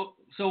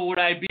so would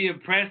I be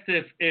impressed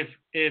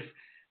if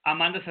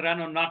Amanda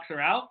Serrano knocks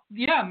her out?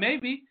 Yeah,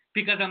 maybe.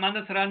 Because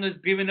Amanda Serrano is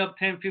giving up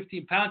 10,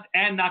 15 pounds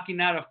and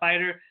knocking out a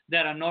fighter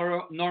that a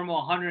normal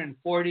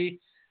 140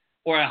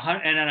 or a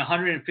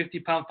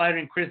 150-pound fighter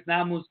in Chris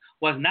Namus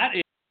was not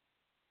able.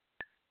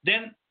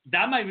 Then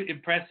that might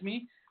impress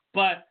me.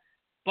 But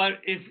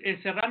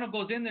if Serrano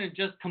goes in there and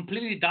just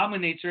completely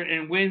dominates her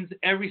and wins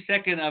every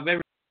second of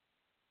every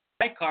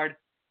fight card,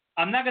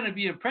 I'm not going to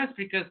be impressed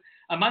because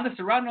Amanda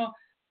Serrano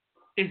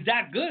is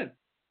that good.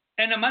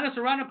 And Amanda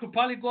Serrano could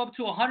probably go up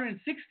to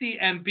 160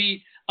 and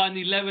beat an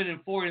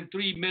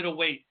 11-4-3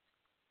 middleweight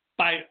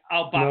by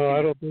outboxing. No,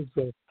 I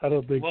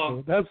don't think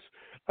so. So.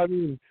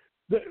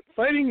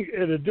 Fighting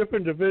in a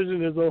different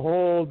division is a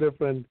whole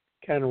different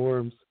can of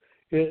worms.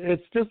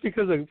 It's just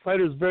because a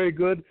fighter is very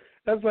good.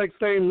 That's like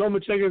saying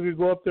Lomachenko could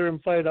go up there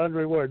and fight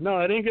Andre Ward. No,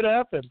 it ain't going to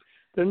happen.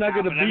 They're not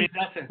going to beat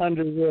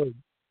Andre Ward.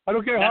 I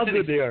don't care how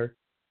good they are.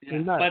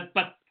 Yeah,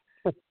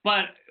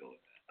 but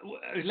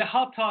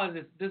how tall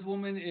is this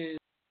woman? Is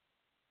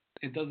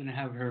it doesn't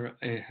have her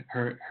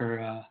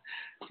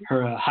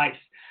height.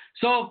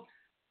 So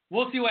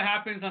we'll see what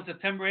happens on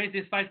September 8th.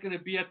 This fight's going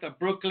to be at the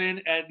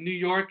Brooklyn at New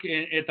York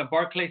at the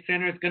Barclays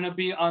Center. It's going to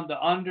be on the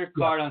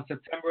undercard on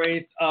September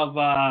 8th of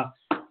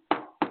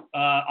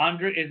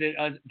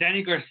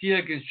Danny Garcia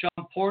against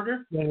Sean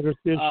Porter. Danny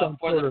Garcia, Sean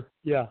Porter.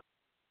 Yeah,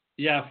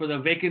 for the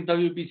vacant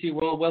WBC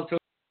World Welterweight.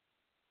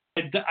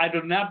 I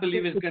do not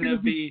believe it's going to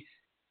be.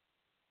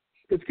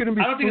 It's going to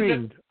be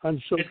streamed on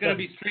Showtime. It's going to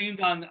be streamed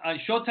on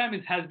Showtime.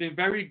 It has been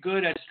very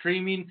good at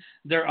streaming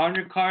their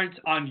undercards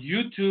on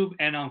YouTube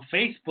and on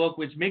Facebook,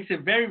 which makes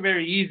it very,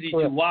 very easy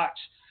to watch.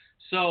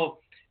 So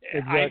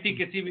exactly. I think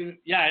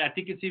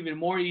it's even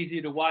more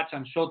easy to watch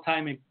on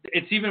Showtime.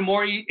 It's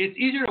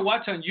easier to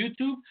watch on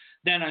YouTube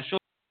than on Showtime.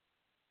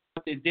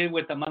 What they did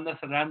with Amanda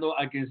Serrano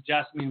against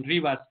Jasmine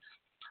Rivas.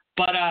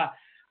 But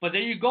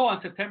there you go.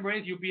 On September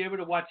 8th, you'll be able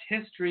to watch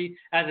history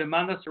as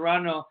Amanda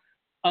Serrano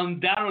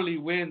undoubtedly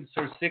wins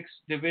her sixth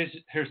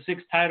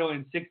title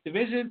in 6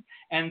 divisions,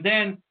 and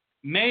then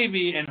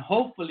maybe and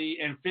hopefully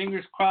and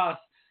fingers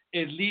crossed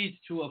it leads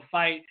to a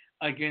fight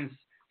against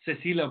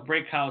Cecilia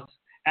Breakhouse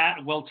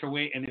at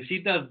welterweight. And if she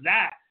does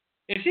that,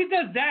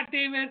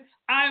 David,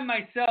 I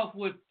myself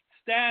would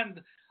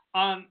stand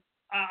on.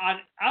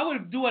 I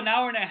would do an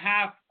hour and a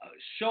half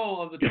show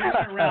of the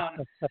 2-minute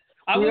round.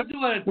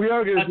 We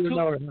are going to do an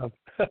hour and a half.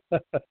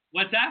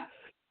 What's that?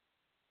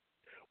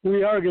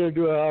 We are going to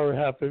do an hour and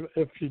a half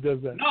if she does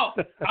that. No,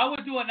 I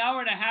would do an hour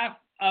and a half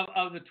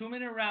of the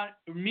 2-minute round,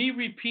 me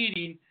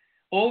repeating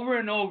over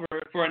and over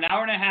for an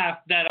hour and a half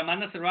that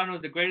Amanda Serrano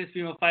is the greatest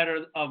female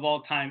fighter of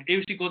all time.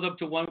 If she goes up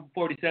to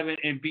 147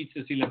 and beats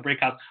Cecilia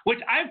Breakhouse, which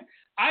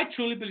I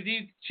truly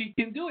believe she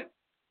can do it.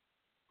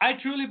 I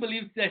truly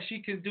believe that she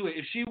can do it.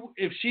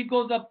 If she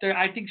goes up there,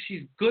 I think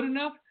she's good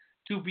enough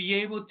to be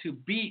able to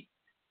beat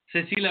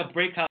Cecilia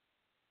Breakhouse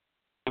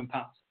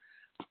pounds.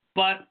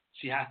 But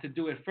she has to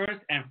do it first,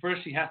 and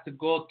first she has to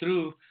go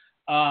through.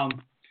 I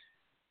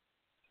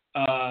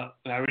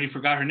already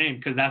forgot her name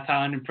because that's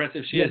how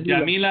unimpressive she is.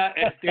 Yamila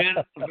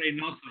Esther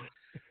Reynoso.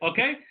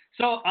 Okay,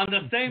 so on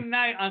the same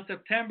night, on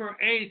September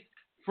 8th,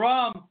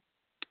 from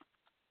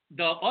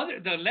the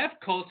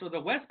left coast or the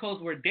west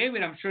coast, where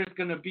David, I'm sure, is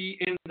going to be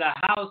in the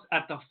house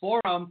at the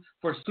forum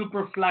for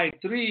Superfly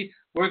 3,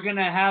 we're going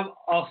to have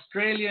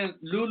Australian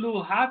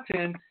Lulu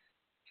Hatton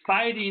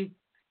fighting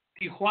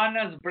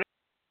Tijuana's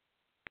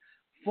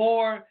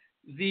for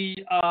the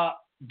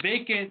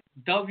vacant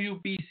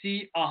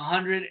WBC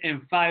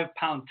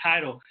 105-pound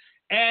title.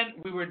 And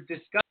we were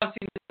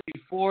discussing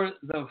before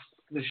the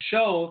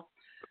show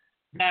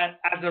that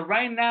as of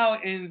right now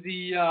in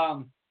the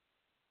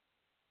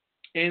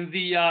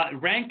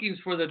rankings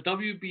for the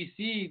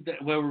WBC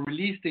that were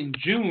released in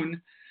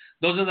June,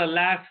 those are the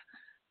last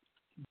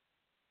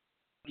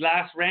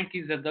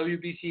rankings that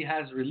WBC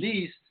has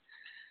released.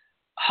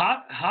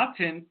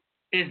 Houghton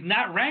is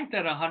not ranked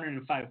at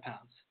 105 pounds,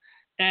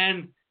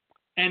 and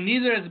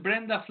neither is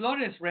Brenda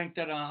Flores ranked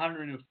at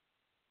 100.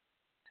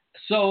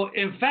 So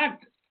in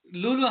fact,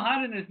 Lulu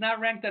Houghton is not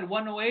ranked at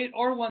 108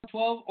 or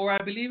 112, or I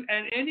believe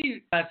at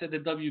any class at the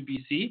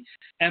WBC,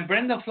 and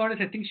Brenda Flores,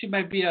 I think she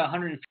might be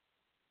 150.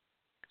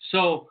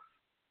 So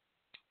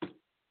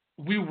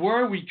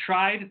we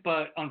tried,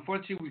 but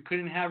unfortunately we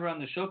couldn't have her on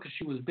the show because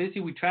she was busy.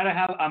 We tried to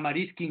have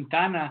Amaris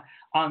Quintana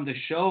on the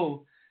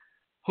show,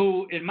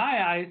 who, in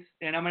my eyes,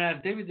 and I'm going to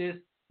ask David this,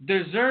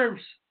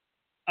 deserves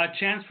a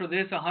chance for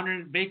this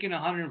vacant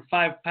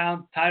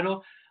 105-pound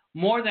title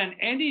more than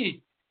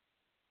any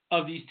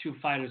of these two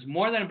fighters,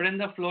 more than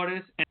Brenda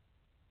Flores and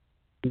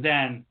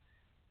than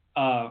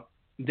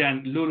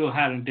Lulu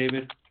Hatton,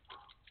 David.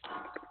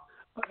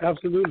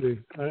 Absolutely.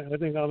 I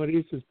think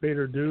Amaris has paid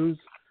her dues.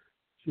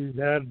 She's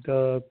had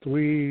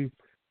 3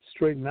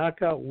 straight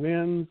knockout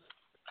wins.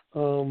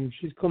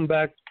 She's come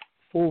back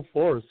full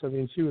force. I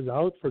mean, she was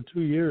out for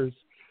 2 years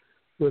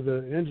with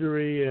an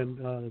injury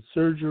and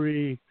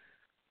surgery,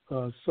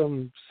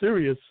 some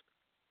serious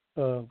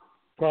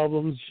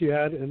problems she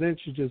had, and then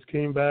she just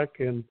came back,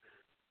 and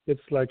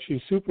it's like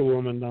she's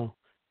Superwoman now.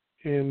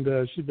 And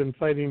she's been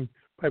fighting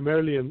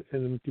primarily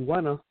in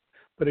Tijuana,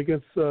 but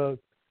against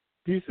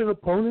decent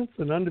opponents,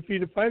 an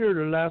undefeated fighter,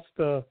 her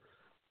last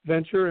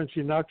venture, and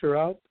she knocked her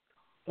out.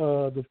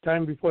 The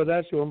time before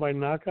that, she won by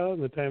knockout,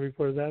 and the time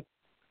before that,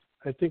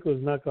 I think it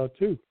was knockout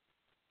too.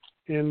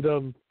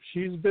 And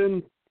she's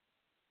been,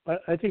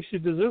 I think she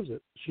deserves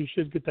it. She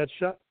should get that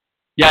shot.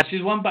 Yeah,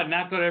 she's won by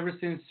knockout ever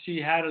since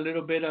she had a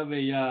little bit of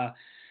a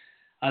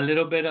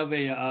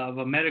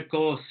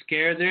medical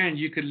scare there, and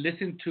you could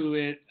listen to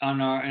it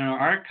in our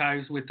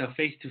archives with the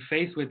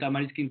face-to-face with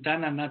Amaris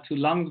Quintana not too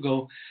long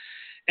ago.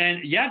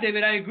 And yeah,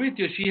 David, I agree with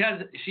you.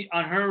 She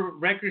on her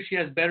record, she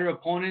has better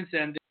opponents,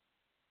 and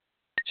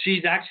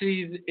she's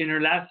actually, in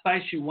her last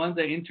fight, she won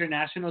the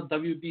international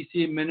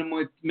WBC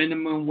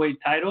minimum weight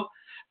title.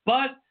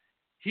 But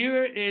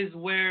here is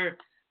where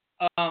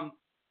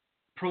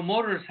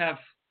promoters have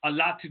a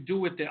lot to do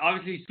with it.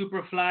 Obviously,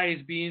 Superfly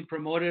is being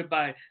promoted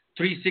by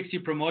 360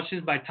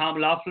 Promotions by Tom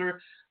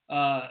Loeffler.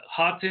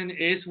 Houghton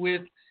is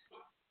with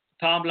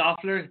Tom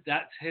Loeffler.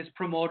 That's his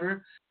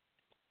promoter.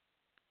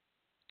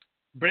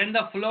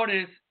 Brenda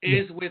Flores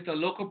is with a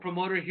local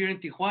promoter here in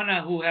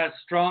Tijuana who has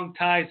strong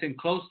ties and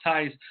close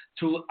ties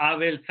to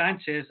Abel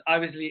Sanchez,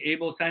 obviously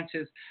Abel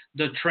Sanchez,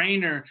 the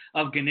trainer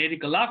of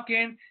Gennady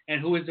Golovkin, and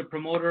who is the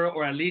promoter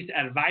or at least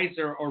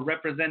advisor or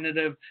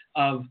representative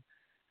of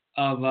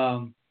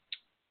Gennady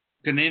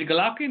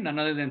Golovkin, none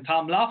other than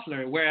Tom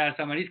Loeffler, whereas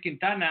Amaris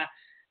Quintana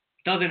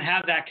doesn't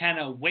have that kind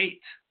of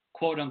weight,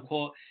 quote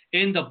unquote,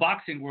 in the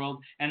boxing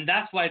world. And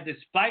that's why,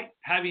 despite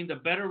having the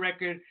better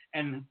record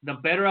and the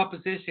better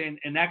opposition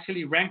and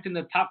actually ranked in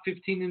the top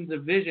 15 in the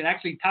division,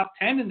 actually top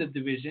 10 in the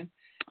division,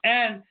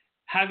 and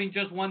having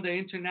just won the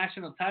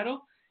international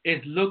title,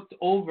 is looked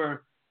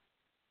over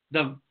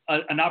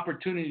an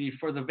opportunity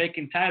for the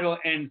vacant title.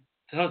 And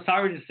so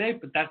sorry to say,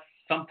 but that's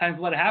sometimes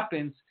what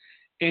happens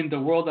in the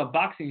world of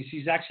boxing.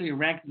 She's actually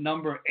ranked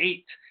number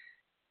 8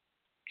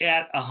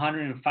 at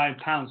 105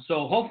 pounds.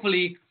 So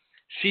hopefully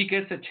she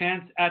gets a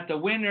chance at the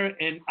winner,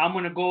 and I'm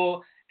going to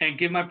go and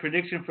give my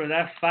prediction for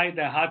that fight,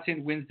 that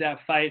Hudson wins that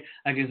fight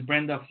against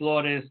Brenda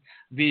Flores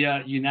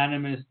via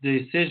unanimous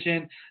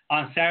decision.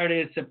 On Saturday,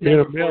 it's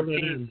September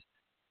 14th.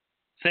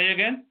 Say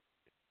again?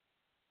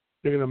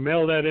 They're going to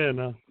mail that in,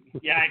 huh?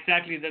 Yeah,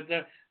 exactly.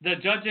 The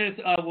judges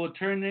are going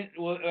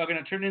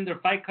to turn in their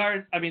fight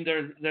cards. I mean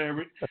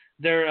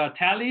their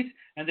tallies,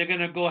 and they're going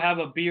to go have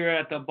a beer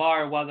at the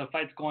bar while the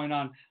fight's going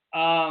on.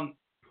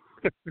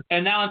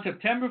 And now on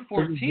September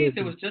 14th,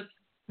 it was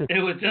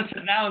just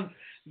announced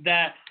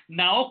that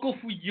Naoko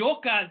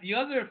Fujioka, the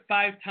other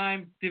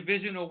 5-time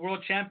divisional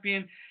world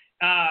champion,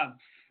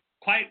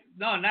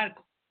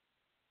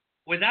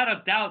 without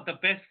a doubt the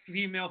best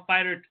female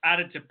fighter out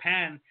of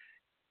Japan.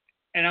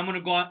 And I'm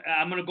gonna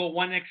go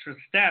one extra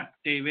step,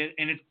 David,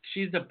 and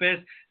she's the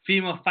best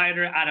female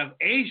fighter out of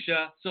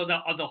Asia, so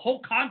the whole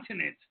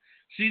continent.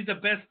 She's the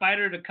best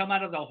fighter to come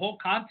out of the whole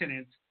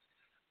continent.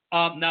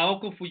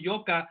 Naoko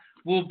Fujioka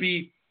will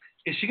be.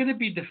 Is she gonna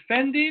be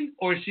defending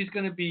or is she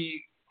gonna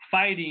be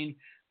fighting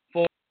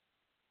for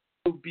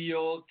the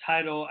WBO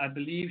title? I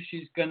believe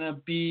she's gonna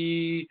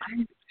be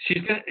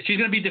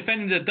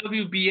defending the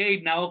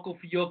WBA Naoko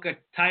Fujioka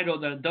title,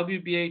 the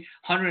WBA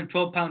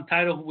 112-pound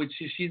title, which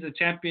she's a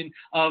champion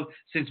of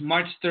since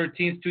March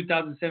 13th,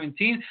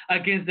 2017,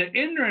 against the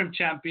interim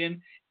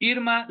champion,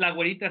 Irma La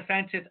Güerita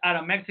Sanchez out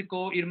of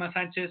Mexico. Irma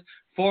Sanchez,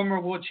 former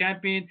world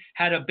champion,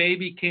 had a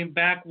baby, came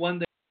back, won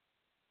the.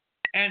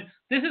 And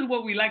this is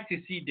what we like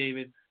to see,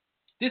 David.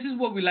 This is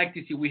what we like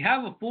to see. We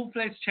have a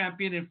full-fledged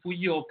champion in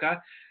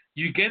Fujioka.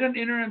 You get an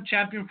interim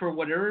champion for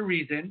whatever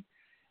reason,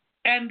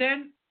 and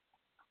then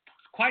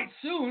quite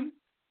soon,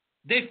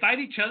 they fight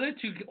each other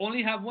to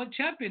only have one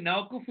champion.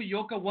 Naoko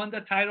Fujioka won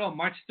the title on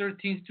March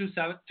 13th,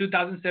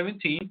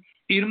 2017.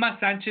 Irma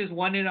Sanchez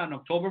won it on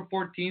October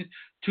 14th,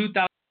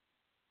 2000,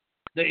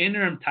 the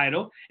interim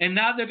title. And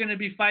now they're going to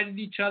be fighting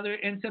each other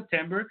in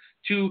September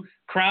to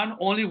crown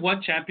only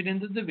one champion in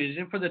the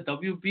division for the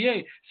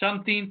WBA,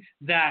 something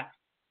that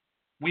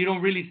we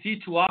don't really see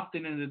too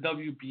often in the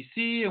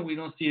WBC, and we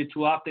don't see it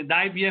too often. The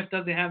IBF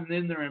doesn't have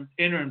an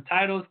interim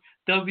titles.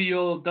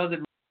 WBO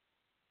doesn't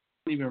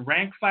even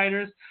rank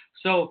fighters.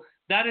 So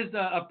that is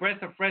a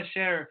breath of fresh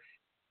air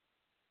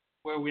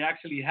where we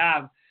actually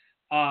have,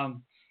 a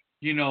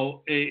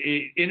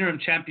interim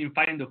champion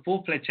fighting the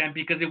full-fledged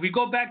champion. Because if we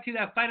go back to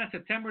that fight on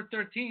September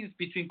 13th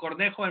between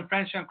Cornejo and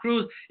Francione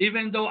Cruz,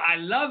 even though I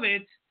love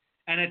it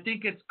and I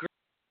think it's great,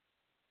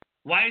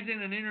 why isn't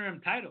it an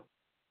interim title?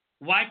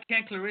 Why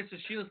can't Clarissa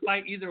Shields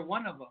fight either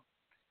one of them?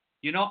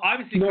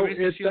 Obviously, no,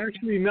 Clarissa it's Shields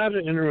actually not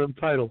an interim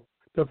title.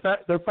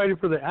 They're fighting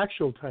for the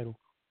actual title.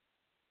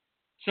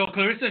 So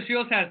Clarissa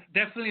Shields has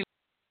definitely.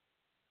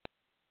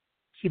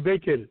 She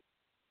vacated.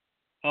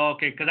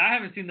 Okay, because I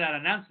haven't seen that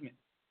announcement.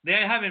 They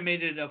haven't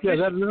made it official.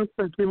 Yeah, that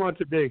announcement came out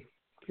today.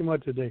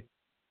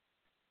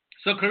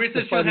 So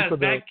Clarissa Shields has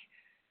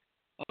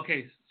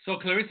Okay, so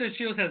Clarissa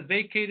Shields has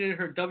vacated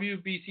her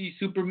WBC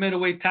super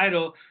middleweight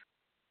title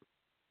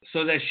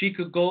so that she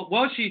could go.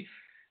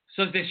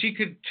 So that she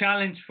could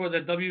challenge for the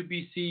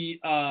WBC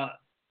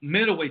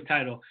middleweight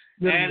title.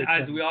 And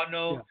as we all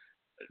know,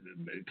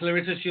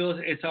 Clarissa Shields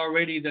is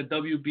already the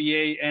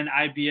WBA and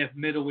IBF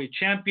middleweight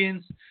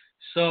champions.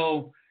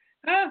 So,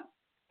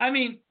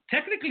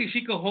 technically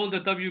she could hold the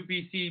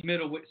WBC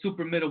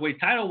super middleweight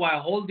title while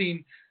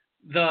holding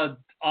the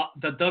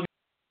WBC.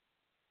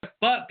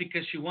 But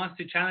because she wants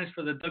to challenge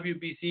for the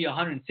WBC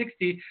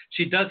 160,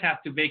 she does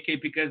have to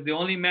vacate because the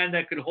only man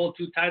that could hold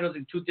two titles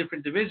in two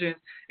different divisions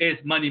is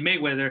Money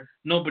Mayweather.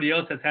 Nobody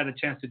else has had a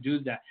chance to do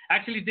that.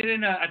 Actually,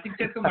 I think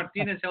Sergio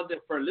Martinez held it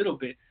for a little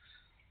bit.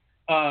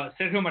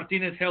 Sergio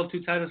Martinez held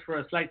two titles for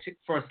a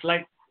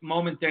slight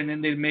moment there, and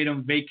then they made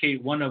him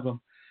vacate one of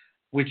them,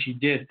 which he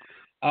did.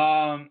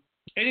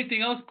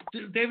 Anything else,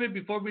 David,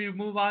 before we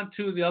move on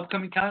to the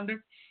upcoming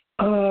calendar?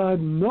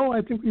 No,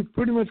 I think we've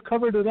pretty much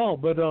covered it all.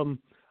 But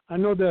I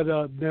know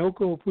that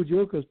Naoko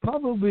Fujioka is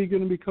probably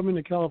going to be coming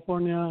to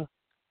California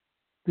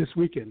this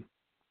weekend.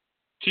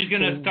 She's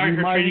going to start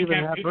her training camp. Might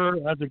even have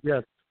her as a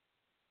guest.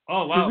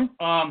 Oh,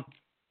 wow.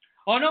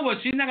 Oh, no, well,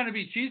 she's not going to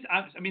be.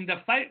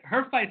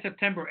 Her fight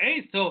September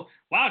 8th. So,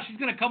 wow, she's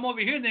going to come over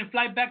here and then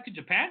fly back to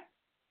Japan?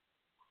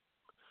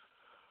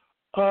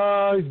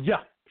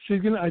 Yeah.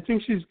 I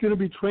think she's going to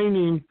be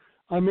training.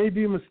 I may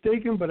be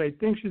mistaken, but I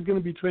think she's going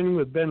to be training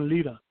with Ben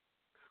Lita.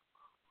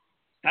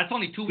 That's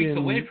only 2 weeks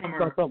away from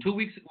her. 2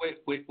 weeks.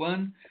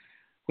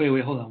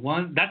 Wait, hold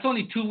on. That's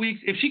only 2 weeks.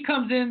 If she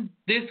comes in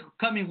this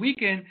coming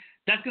weekend,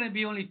 that's going to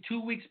be only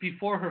 2 weeks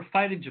before her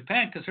fight in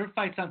Japan because her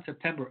fight's on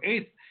September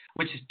 8th,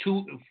 which is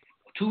two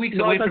weeks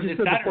away from this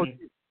Saturday.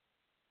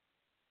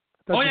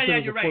 Oh, yeah,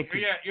 you're right.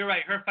 You're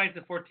right. Her fight's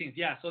the 14th.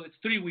 Yeah, so it's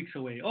 3 weeks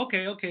away.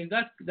 Okay,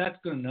 that's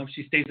good enough.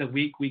 She stays a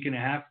week and a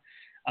half,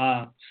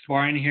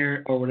 sparring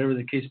here or whatever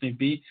the case may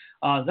be.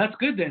 That's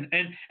good then.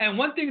 And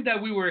one thing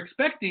that we were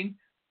expecting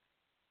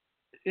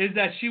is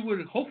that she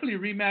would hopefully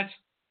rematch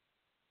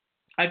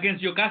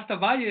against Yogasta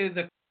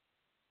Valle.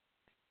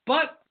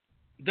 But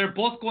they're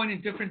both going in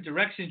different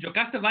directions.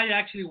 Yogasta Valle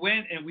actually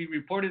went, and we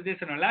reported this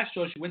in our last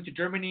show. She went to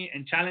Germany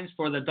and challenged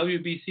for the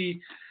WBC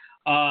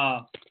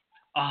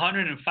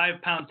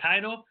 105-pound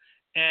title.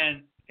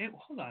 And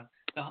hold on,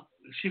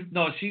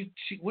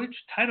 which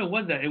title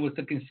was that? It was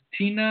against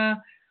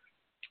Tina.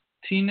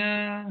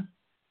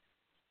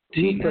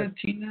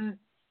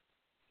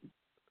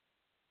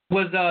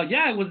 Was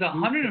it was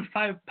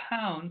 105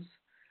 pounds.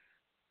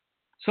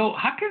 So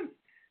how can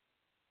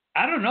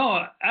I don't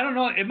know.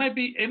 It might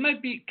be.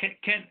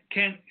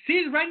 Can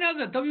see right now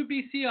the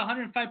WBC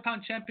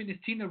 105-pound champion is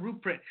Tina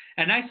Rupert,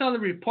 and I saw the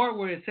report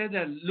where it said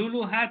that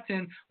Lulu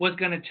Hatton was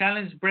going to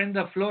challenge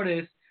Brenda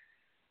Flores,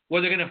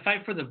 where they're going to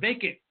fight for the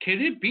vacant.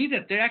 Could it be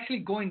that they're actually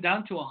going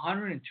down to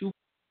 102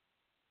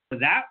 for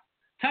that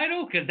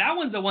title? Because that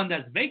one's the one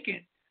that's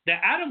vacant. The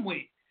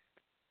atomweight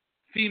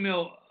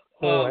female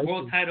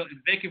world title is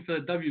vacant for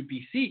the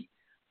WBC.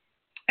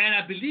 And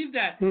I believe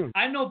that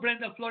I know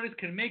Brenda Flores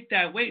can make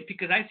that weight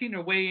because I've seen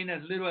her weigh in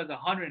as little as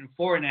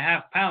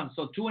 104.5 pounds.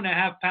 So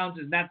 2.5 pounds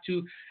is not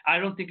too. I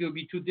don't think it would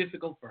be too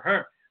difficult for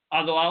her.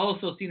 Although I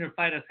also seen her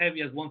fight as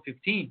heavy as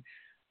 115.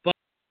 But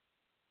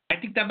I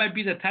think that might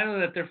be the title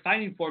that they're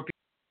fighting for.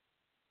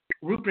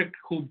 Rupert,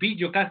 who beat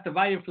Yokasta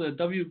Valle for the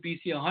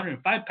WBC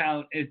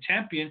 105-pound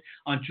champion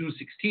on June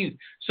 16th.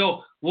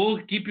 So we'll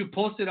keep you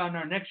posted on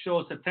our next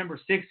show, September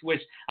 6th,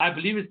 which I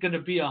believe is going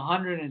to be a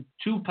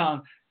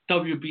 102-pound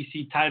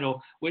WBC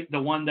title, with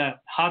the one that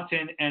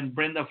Houghton and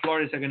Brenda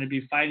Flores are going to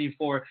be fighting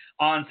for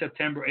on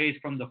September 8th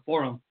from the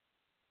Forum.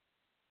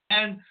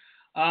 And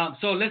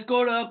so let's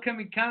go to the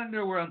upcoming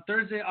calendar. We're on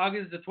Thursday,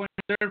 August the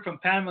 23rd from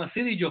Panama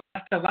City.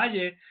 Yokasta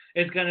Valle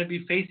is going to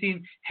be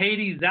facing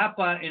Haiti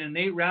Zappa in an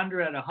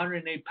 8-rounder at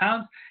 108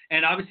 pounds.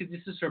 And obviously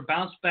this is her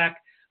bounce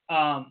back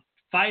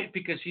fight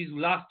because she's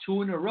lost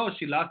 2 in a row.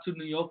 She lost to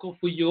Nuyoko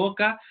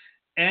Fuyuoka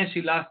and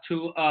she lost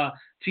to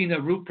Tina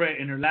Rupert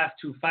in her last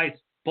 2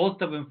 fights.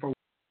 Both of them for.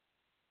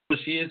 So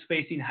she is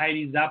facing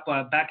Heidi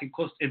Zappa back in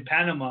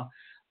Panama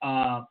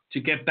to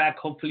get back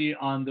hopefully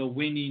on the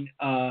winning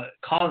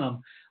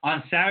column.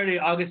 On Saturday,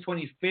 August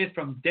 25th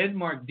from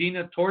Denmark,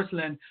 Dina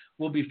Torsland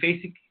will be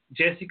facing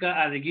Jessica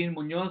Areguin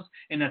Munoz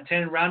in a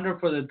 10-rounder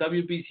for the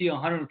WBC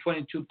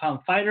 122-pound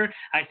fighter.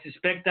 I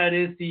suspect that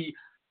is the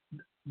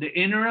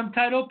interim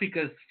title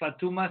because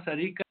Fatuma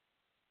Sarika,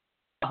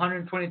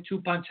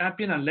 122-pound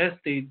champion, unless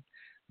they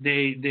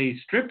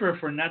strip her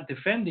for not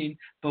defending,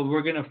 but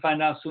we're going to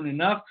find out soon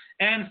enough.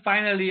 And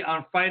finally,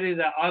 on Friday,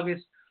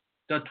 August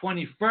the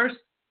 21st,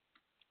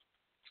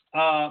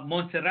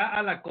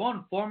 Montserrat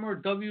Alacon,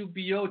 former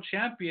WBO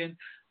champion,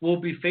 will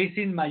be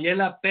facing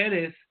Mayela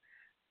Perez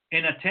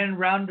in a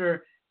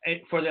 10-rounder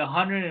for the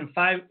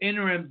 105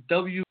 interim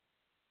WBO.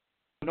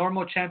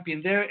 Normal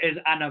champion there is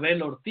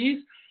Anabel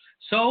Ortiz.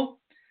 So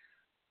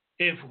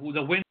if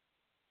the winner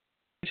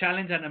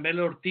challenge Anabel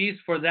Ortiz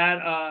for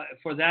that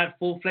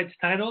full-fledged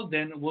title,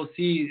 then we'll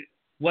see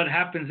what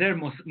happens there.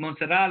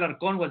 Montserrat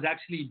Alarcón was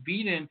actually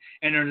beaten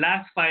in her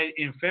last fight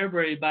in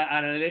February by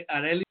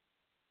Arely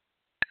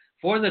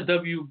for the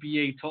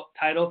WBA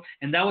title,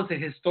 and that was a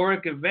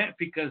historic event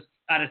because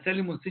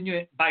Araceli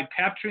Monsigno, by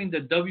capturing the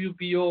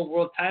WBO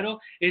world title,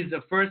 is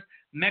the first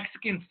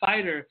Mexican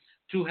fighter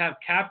to have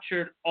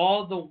captured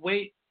all the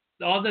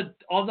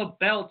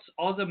belts,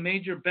 all the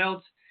major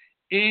belts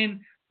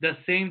in the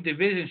same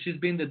division. She's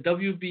been the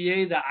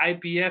WBA, the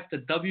IBF, the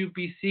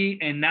WBC,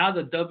 and now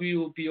the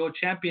WBO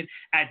champion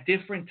at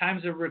different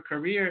times of her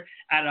career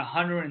at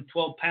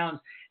 112 pounds.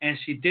 And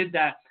she did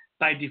that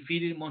by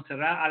defeating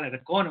Montserrat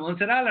Alarcón.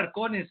 Montserrat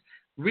Alarcón is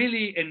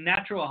really a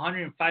natural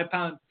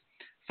 105-pound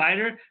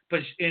fighter, but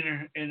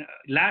in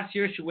last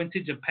year she went to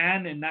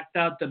Japan and knocked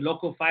out the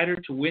local fighter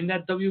to win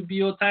that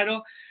WBO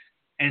title.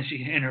 And she,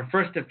 in her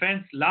first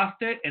defense,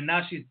 lost it, and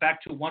now she's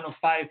back to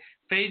 105,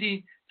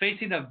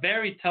 facing a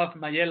very tough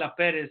Mayela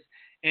Perez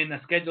in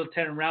a scheduled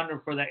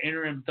 10-rounder for the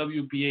interim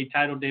WBA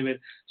title, David.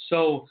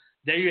 So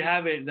there you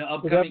have it, the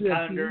upcoming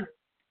calendar.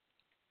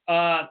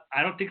 I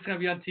don't think it's going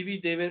to be on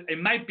TV, David.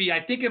 It might be.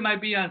 I think it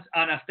might be on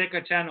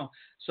Azteca channel.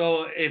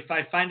 So if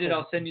I find it,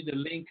 I'll send you the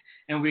link,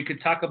 and we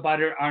could talk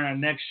about it on our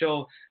next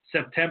show,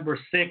 September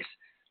 6th.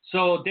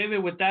 So,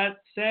 David, with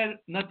that said,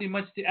 nothing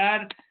much to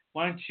add.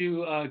 Why don't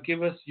you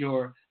give us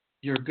your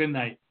good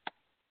night?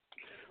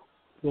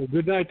 Well,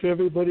 good night to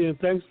everybody, and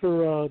thanks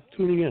for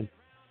tuning in.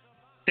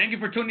 Thank you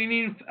for tuning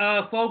in,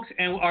 folks.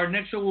 And our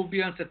next show will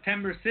be on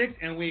September 6th,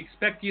 and we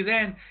expect you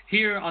then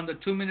here on the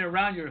 2-Minute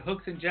Round, your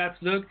hooks and jabs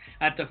look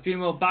at the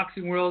female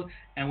boxing world.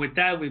 And with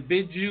that, we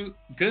bid you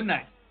good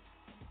night.